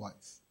understand your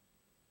wife.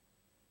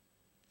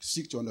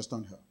 Seek to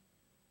understand her.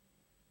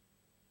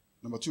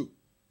 Number 2,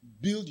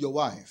 build your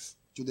wife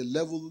to the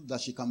level that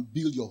she can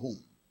build your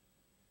home.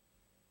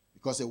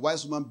 Because a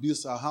wise woman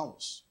builds her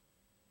house.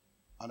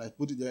 And I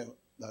put it there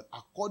that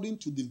according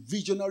to the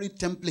visionary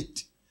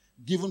template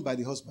given by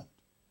the husband.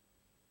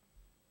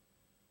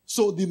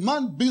 So the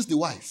man builds the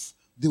wife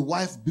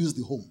builds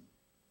the home.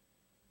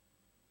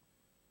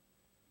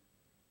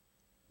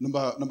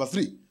 Number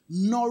 3,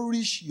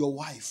 nourish your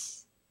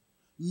wife.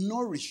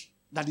 Nourish,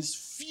 that is,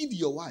 feed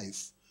your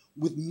wife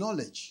with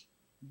knowledge,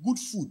 good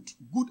food,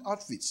 good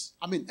outfits.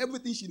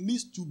 Everything she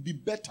needs to be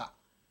better.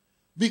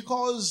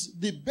 Because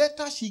the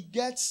better she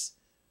gets,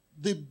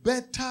 the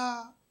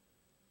better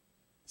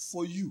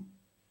for you.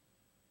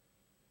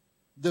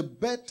 The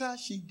better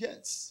she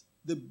gets,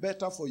 the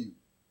better for you.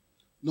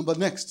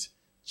 Next,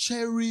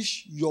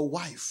 cherish your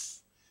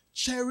wife.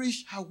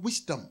 Cherish her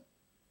wisdom.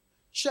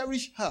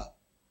 Cherish her.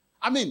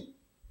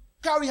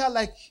 Carry her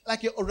like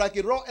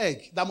a raw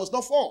egg that must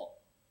not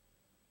fall.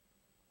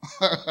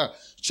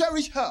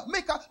 Cherish her.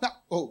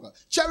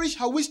 Cherish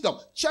her wisdom.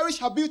 Cherish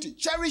her beauty.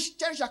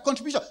 Cherish her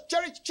contribution.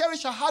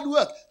 Cherish her hard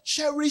work.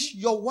 Cherish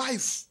your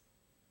wife.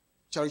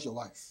 Cherish your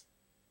wife.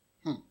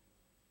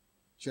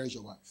 Cherish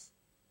your wife.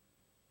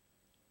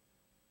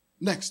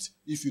 Next,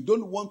 if you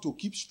don't want to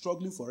keep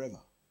struggling forever,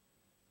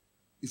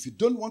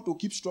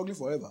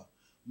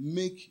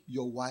 make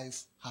your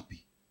wife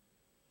happy.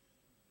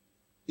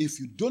 If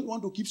you don't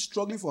want to keep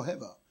struggling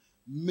forever,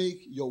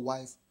 make your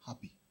wife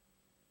happy.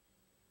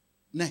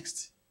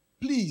 Next,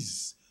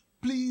 please,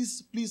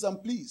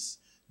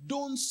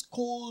 don't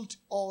scold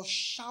or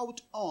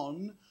shout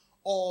on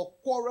or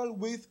quarrel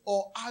with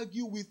or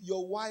argue with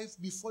your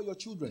wife before your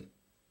children.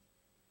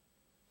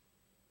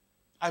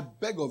 I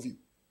beg of you.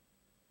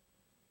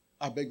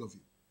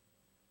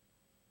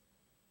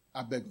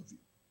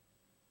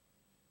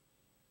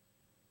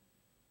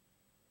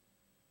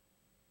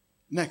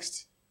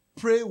 Next,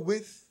 pray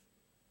with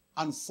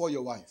and for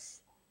your wife.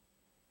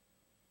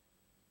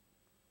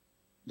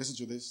 Listen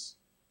to this.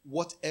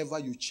 Whatever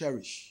you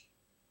cherish,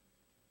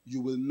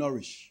 you will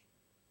nourish.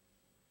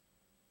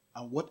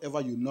 And whatever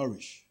you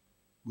nourish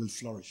will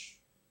flourish.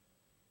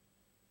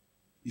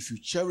 If you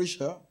cherish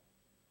her,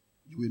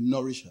 you will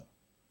nourish her.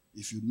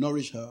 If you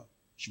nourish her,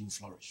 she will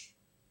flourish.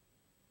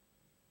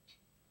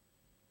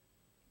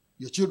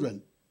 Your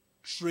children,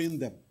 train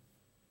them.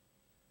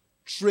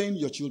 Train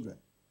your children.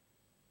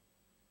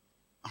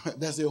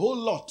 There's a whole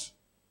lot.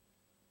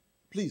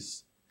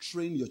 Please,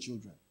 train your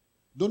children.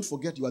 Don't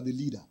forget you are the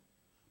leader.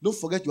 Don't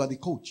forget you are the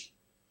coach.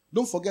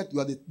 Don't forget you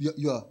are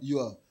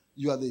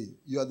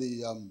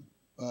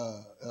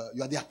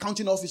the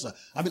accounting officer.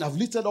 I mean, I've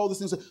listed all these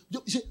things.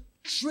 You see,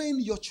 train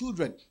your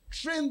children.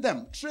 Train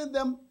them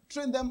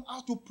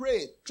how to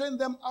pray. Train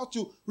them how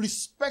to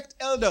respect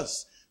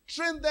elders.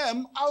 Train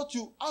them how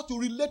to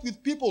relate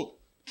with people.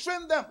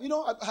 Train them. You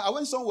know, I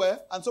went somewhere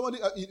and somebody,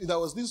 there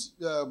was this,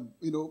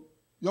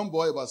 young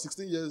boy about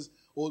 16 years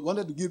old,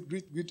 wanted to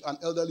greet an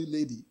elderly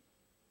lady.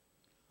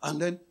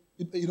 And then,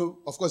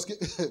 of course,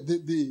 the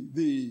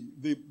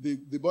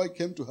boy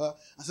came to her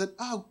and said,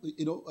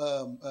 he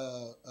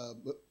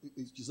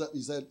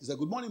said,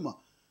 good morning, ma.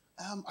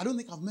 I don't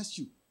think I've missed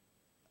you.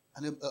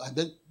 And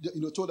then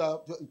told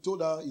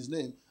her his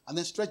name, and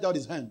then stretched out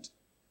his hand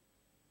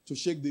to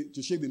shake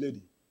the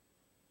lady.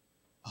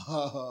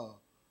 I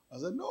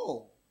said,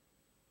 no.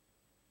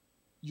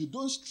 You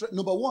don't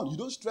number one, you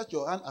don't stretch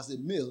your hand as a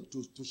male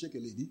to shake a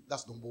lady.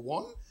 That's number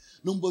one.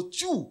 Number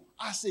two,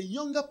 as a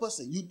younger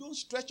person, you don't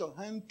stretch your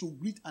hand to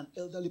greet an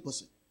elderly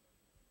person.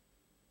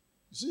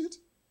 You see it?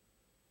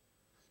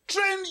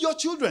 Train your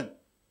children.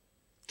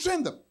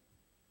 Train them.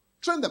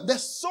 Train them.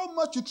 There's so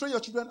much you train your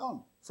children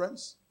on,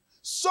 friends.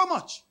 So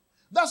much.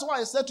 That's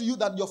why I said to you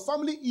that your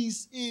family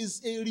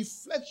is a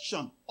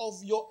reflection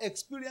of your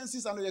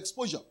experiences and your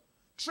exposure.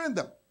 Train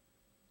them.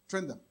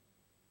 Train them.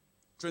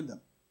 Train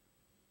them.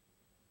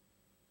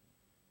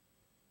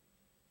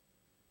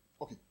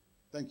 Okay,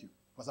 thank you.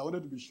 Because I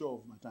wanted to be sure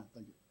of my time.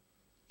 Thank you.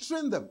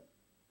 Train them.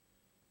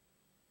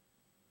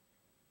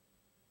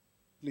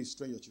 Please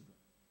train your children.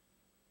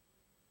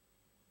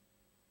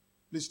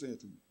 Please train your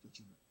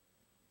children.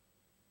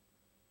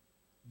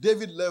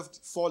 David left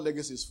 4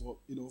 legacies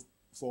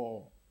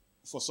for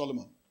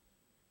Solomon.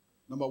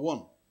 Number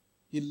 1,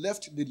 he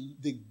left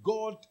the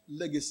God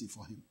legacy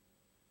for him.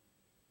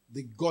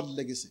 The God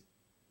legacy.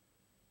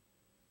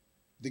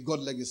 The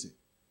God legacy.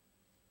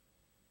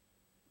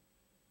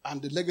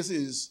 And the legacy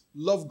is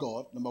love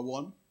God, number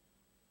 1,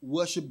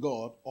 worship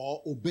God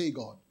or obey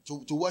God.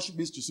 To worship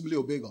means to simply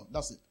obey God.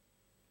 That's it.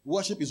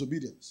 Worship is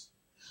obedience.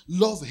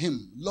 Love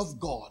him, love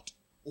God,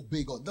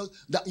 obey God.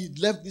 That he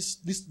left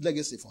this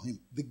legacy for him,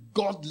 the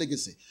God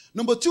legacy.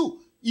 Number 2,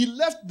 he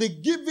left the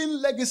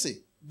giving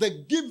legacy.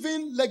 The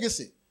giving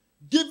legacy.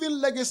 Giving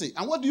legacy.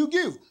 And what do you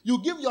give?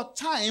 You give your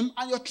time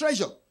and your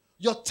treasure.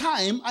 Your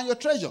time and your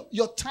treasure.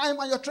 Your time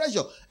and your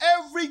treasure.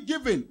 Every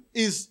giving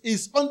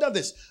is under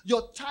this.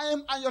 Your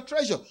time and your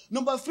treasure.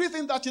 Number 3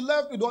 thing that he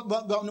left,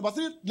 number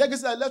 3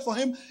 legacy I left for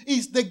him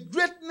is the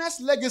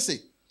greatness legacy.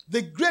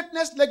 The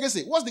greatness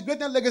legacy. What's the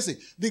greatness legacy?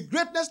 The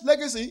greatness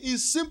legacy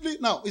is simply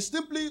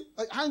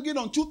hanging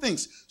on 2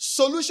 things.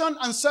 Solution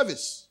and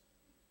service.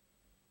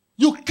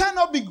 You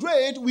cannot be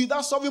great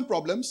without solving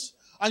problems.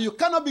 And you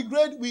cannot be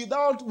great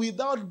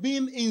without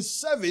being in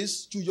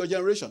service to your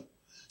generation.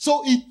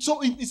 So he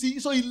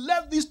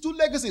left these 2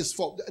 legacies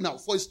for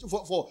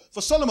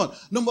Solomon.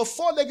 Number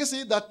 4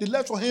 legacy that he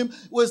left for him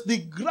was the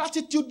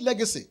gratitude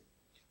legacy.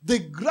 The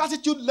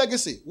gratitude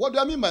legacy. What do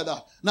I mean by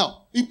that?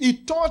 Now,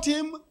 he taught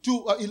him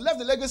he left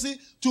the legacy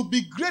to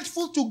be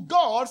grateful to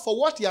God for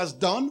what he has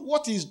done,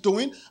 what he is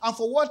doing, and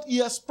for what he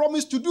has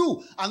promised to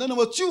do. And then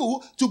number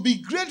 2, to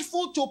be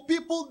grateful to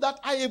people that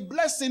are a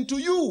blessing to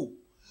you.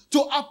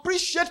 To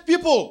appreciate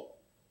people.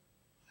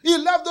 He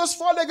left those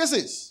 4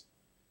 legacies.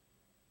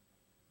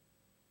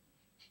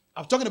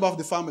 I'm talking about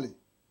the family.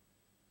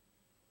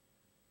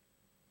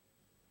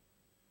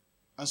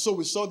 And so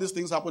we saw these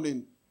things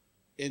happening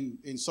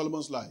in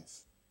Solomon's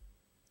life.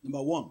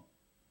 Number 1,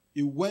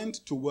 he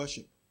went to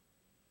worship.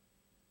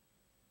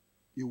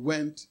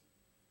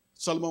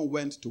 Solomon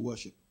went to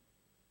worship.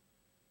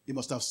 He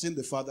must have seen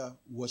the father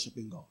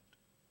worshiping God.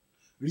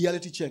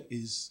 Reality check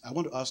is, I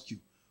want to ask you,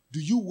 do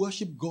you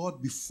worship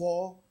God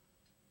before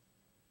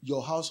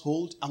your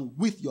household and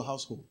with your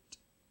household?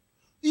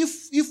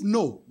 If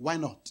no, why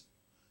not?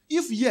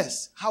 If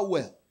yes, how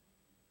well?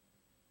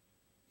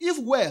 If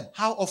well,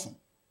 how often?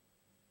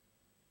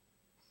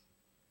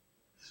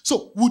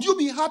 So, would you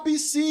be happy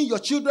seeing your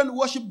children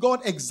worship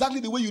God exactly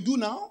the way you do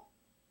now?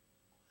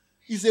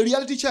 It's a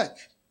reality check.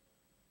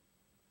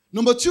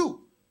 Number 2,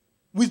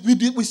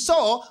 we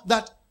saw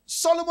that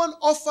Solomon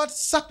offered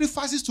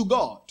sacrifices to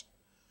God.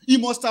 He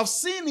must have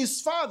seen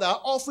his father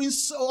offering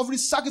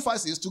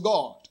sacrifices to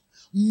God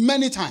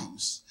many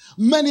times.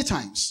 Many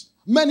times.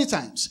 Many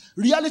times.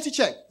 Reality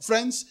check,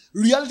 friends.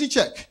 Reality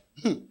check.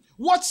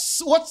 What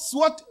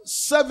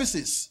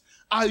services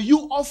are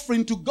you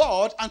offering to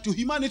God and to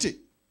humanity?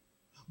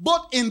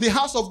 Both in the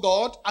house of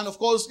God and, of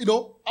course,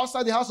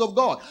 outside the house of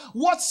God.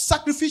 What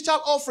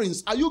sacrificial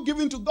offerings are you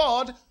giving to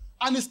God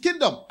and his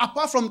kingdom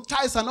apart from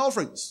tithes and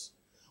offerings?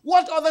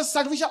 What other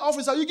sacrificial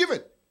offerings are you giving?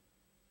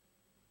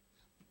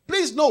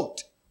 Please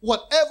note,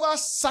 whatever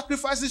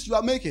sacrifices you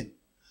are making,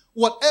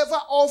 Whatever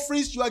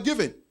offerings you are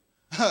giving,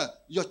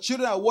 your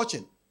children are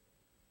watching.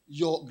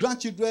 Your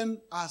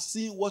grandchildren are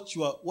seeing what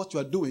you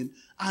are doing,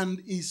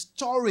 and is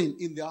storing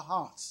in their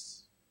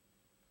hearts.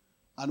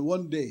 And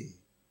one day,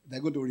 they're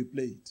going to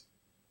replay it.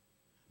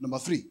 Number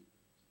 3,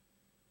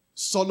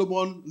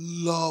 Solomon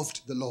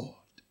loved the Lord.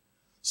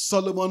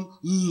 Solomon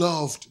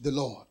loved the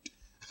Lord.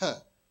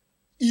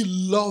 He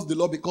loved the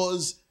Lord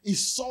because he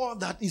saw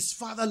that his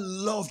father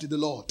loved the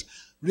Lord.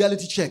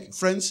 Reality check,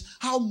 friends.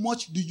 How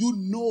much do you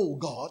know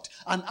God,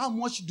 and how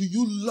much do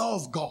you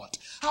love God?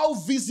 How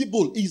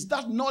visible is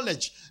that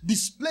knowledge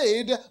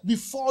displayed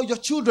before your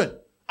children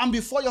and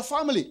before your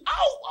family?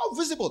 How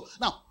visible?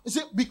 Now, you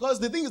see, because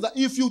the thing is that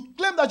if you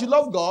claim that you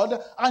love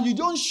God and you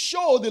don't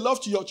show the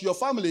love to your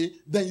family,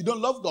 then you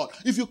don't love God.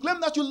 If you claim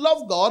that you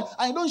love God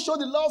and you don't show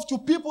the love to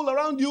people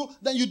around you,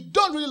 then you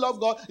don't really love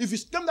God. If you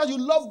claim that you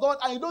love God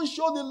and you don't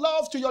show the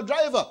love to your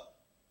driver,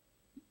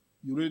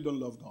 you really don't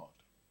love God.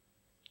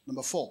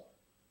 Number 4.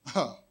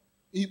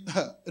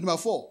 Number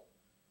 4.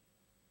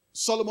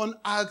 Solomon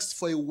asked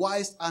for a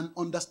wise and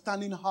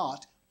understanding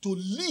heart to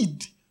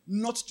lead,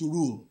 not to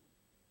rule.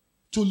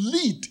 To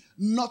lead,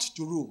 not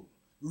to rule.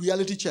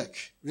 Reality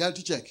check.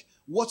 Reality check.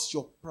 What's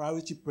your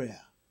priority prayer?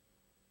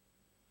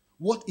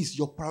 What is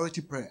your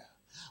priority prayer?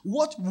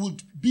 What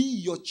would be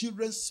your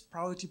children's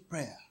priority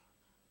prayer?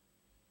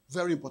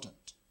 Very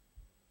important.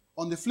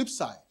 On the flip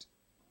side,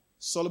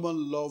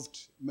 Solomon loved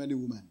many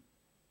women.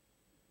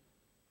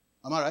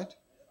 Am I right?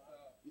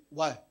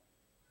 Why?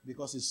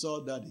 Because he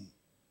saw that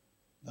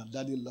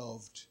daddy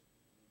loved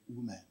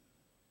women.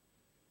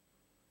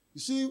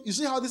 You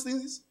see how this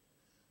thing is?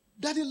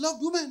 Daddy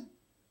loved women.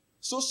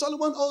 So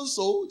Solomon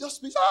also just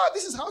speaks,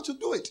 this is how to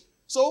do it.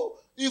 So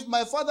if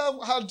my father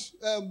had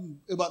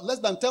about less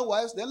than 10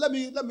 wives, then let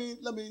me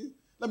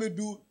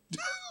do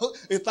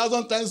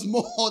 1,000 times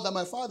more than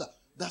my father.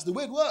 That's the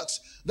way it works.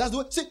 That's the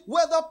way. See,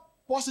 whether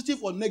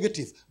positive or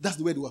negative, that's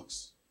the way it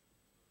works.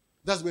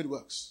 That's the way it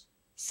works.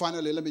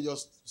 Finally, let me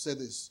just say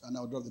this, and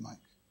I'll drop the mic.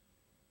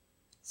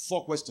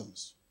 4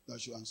 questions that I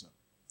should answer.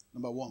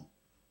 Number 1,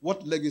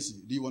 what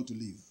legacy do you want to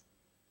leave?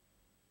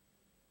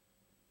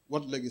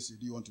 What legacy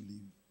do you want to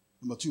leave?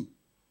 Number 2,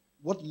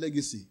 what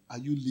legacy are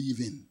you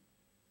leaving?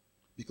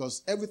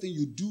 Because everything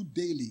you do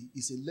daily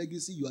is a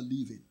legacy you are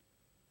leaving.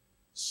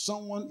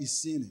 Someone is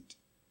seeing it.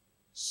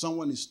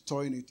 Someone is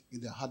storing it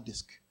in their hard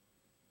disk.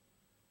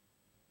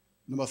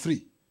 Number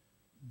 3,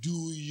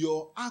 do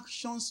your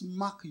actions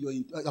match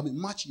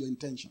your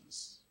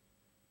intentions?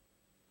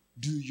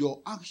 Do your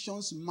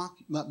actions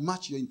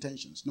match your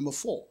intentions? Number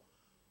 4,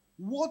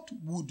 what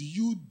would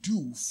you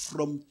do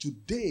from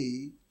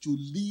today to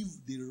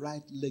leave the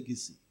right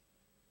legacy?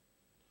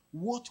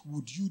 What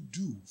would you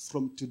do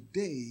from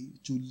today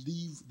to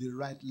leave the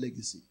right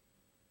legacy?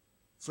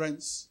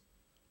 Friends,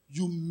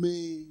 you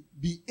may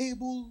be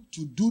able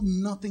to do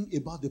nothing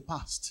about the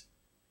past,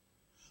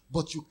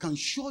 but you can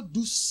sure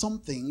do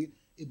something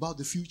about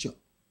the future,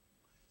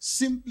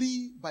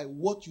 simply by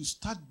what you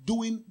start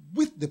doing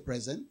with the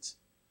present,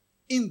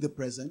 in the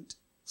present,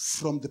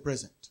 from the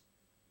present.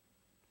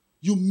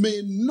 You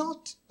may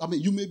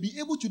be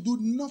able to do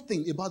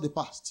nothing about the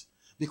past,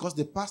 because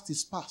the past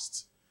is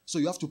past. So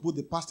you have to put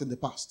the past in the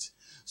past.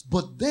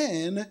 But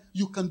then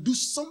you can do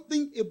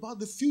something about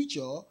the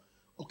future,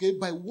 okay,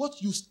 by what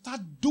you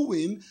start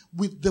doing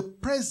with the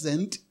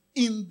present,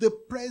 in the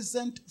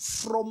present,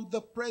 from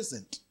the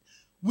present.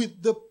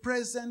 With the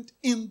present,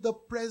 in the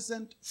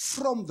present,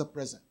 from the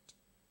present.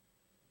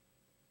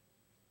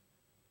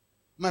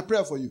 My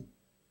prayer for you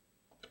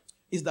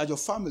is that your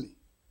family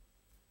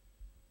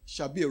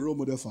shall be a role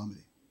model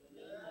family.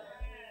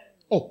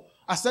 Oh,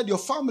 I said your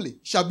family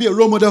shall be a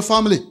role model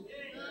family.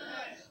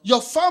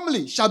 Your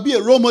family shall be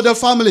a role model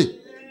family.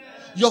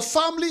 Your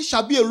family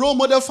shall be a role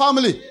model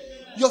family.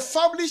 Your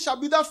family shall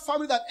be that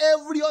family that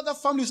every other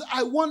family is.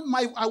 I want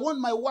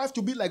my wife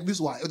to be like this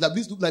wife,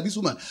 like this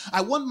woman.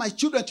 I want my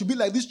children to be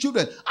like these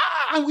children.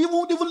 And we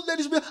won't even let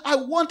this be. I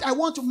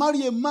want to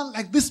marry a man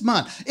like this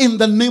man in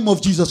the name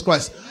of Jesus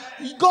Christ.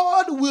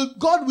 God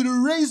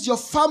will raise your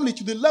family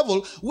to the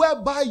level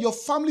whereby your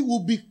family will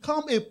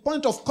become a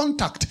point of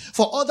contact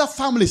for other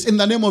families in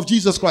the name of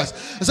Jesus Christ.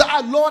 So,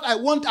 Lord, I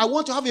want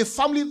to have a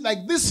family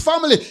like this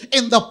family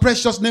in the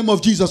precious name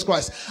of Jesus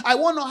Christ. I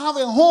want to have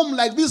a home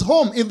like this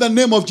home in the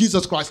name of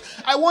Jesus Christ.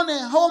 I want a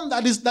home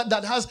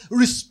that has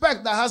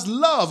respect, that has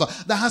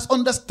love, that has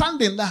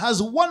understanding, that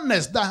has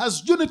oneness, that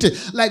has unity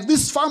like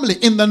this family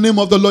in the name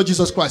of the Lord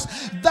Jesus Christ.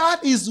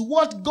 That is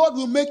what God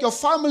will make your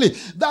family.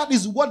 That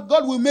is what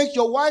God will make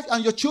your wife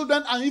and your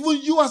children and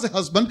even you as a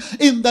husband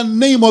in the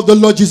name of the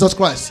Lord Jesus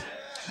Christ.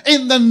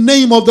 In the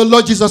name of the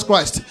Lord Jesus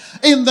Christ.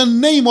 In the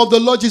name of the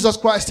Lord Jesus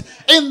Christ.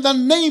 In the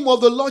name of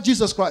the Lord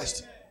Jesus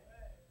Christ.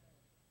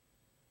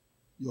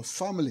 Your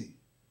family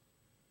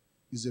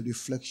is a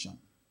reflection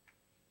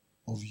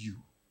of you.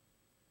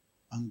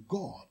 And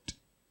God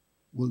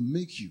will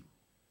make you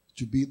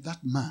to be that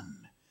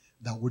man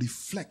that will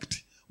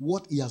reflect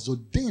what he has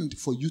ordained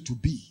for you to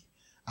be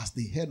as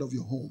the head of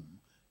your home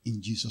in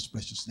Jesus'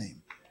 precious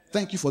name.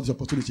 Thank you for this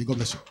opportunity. God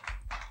bless you.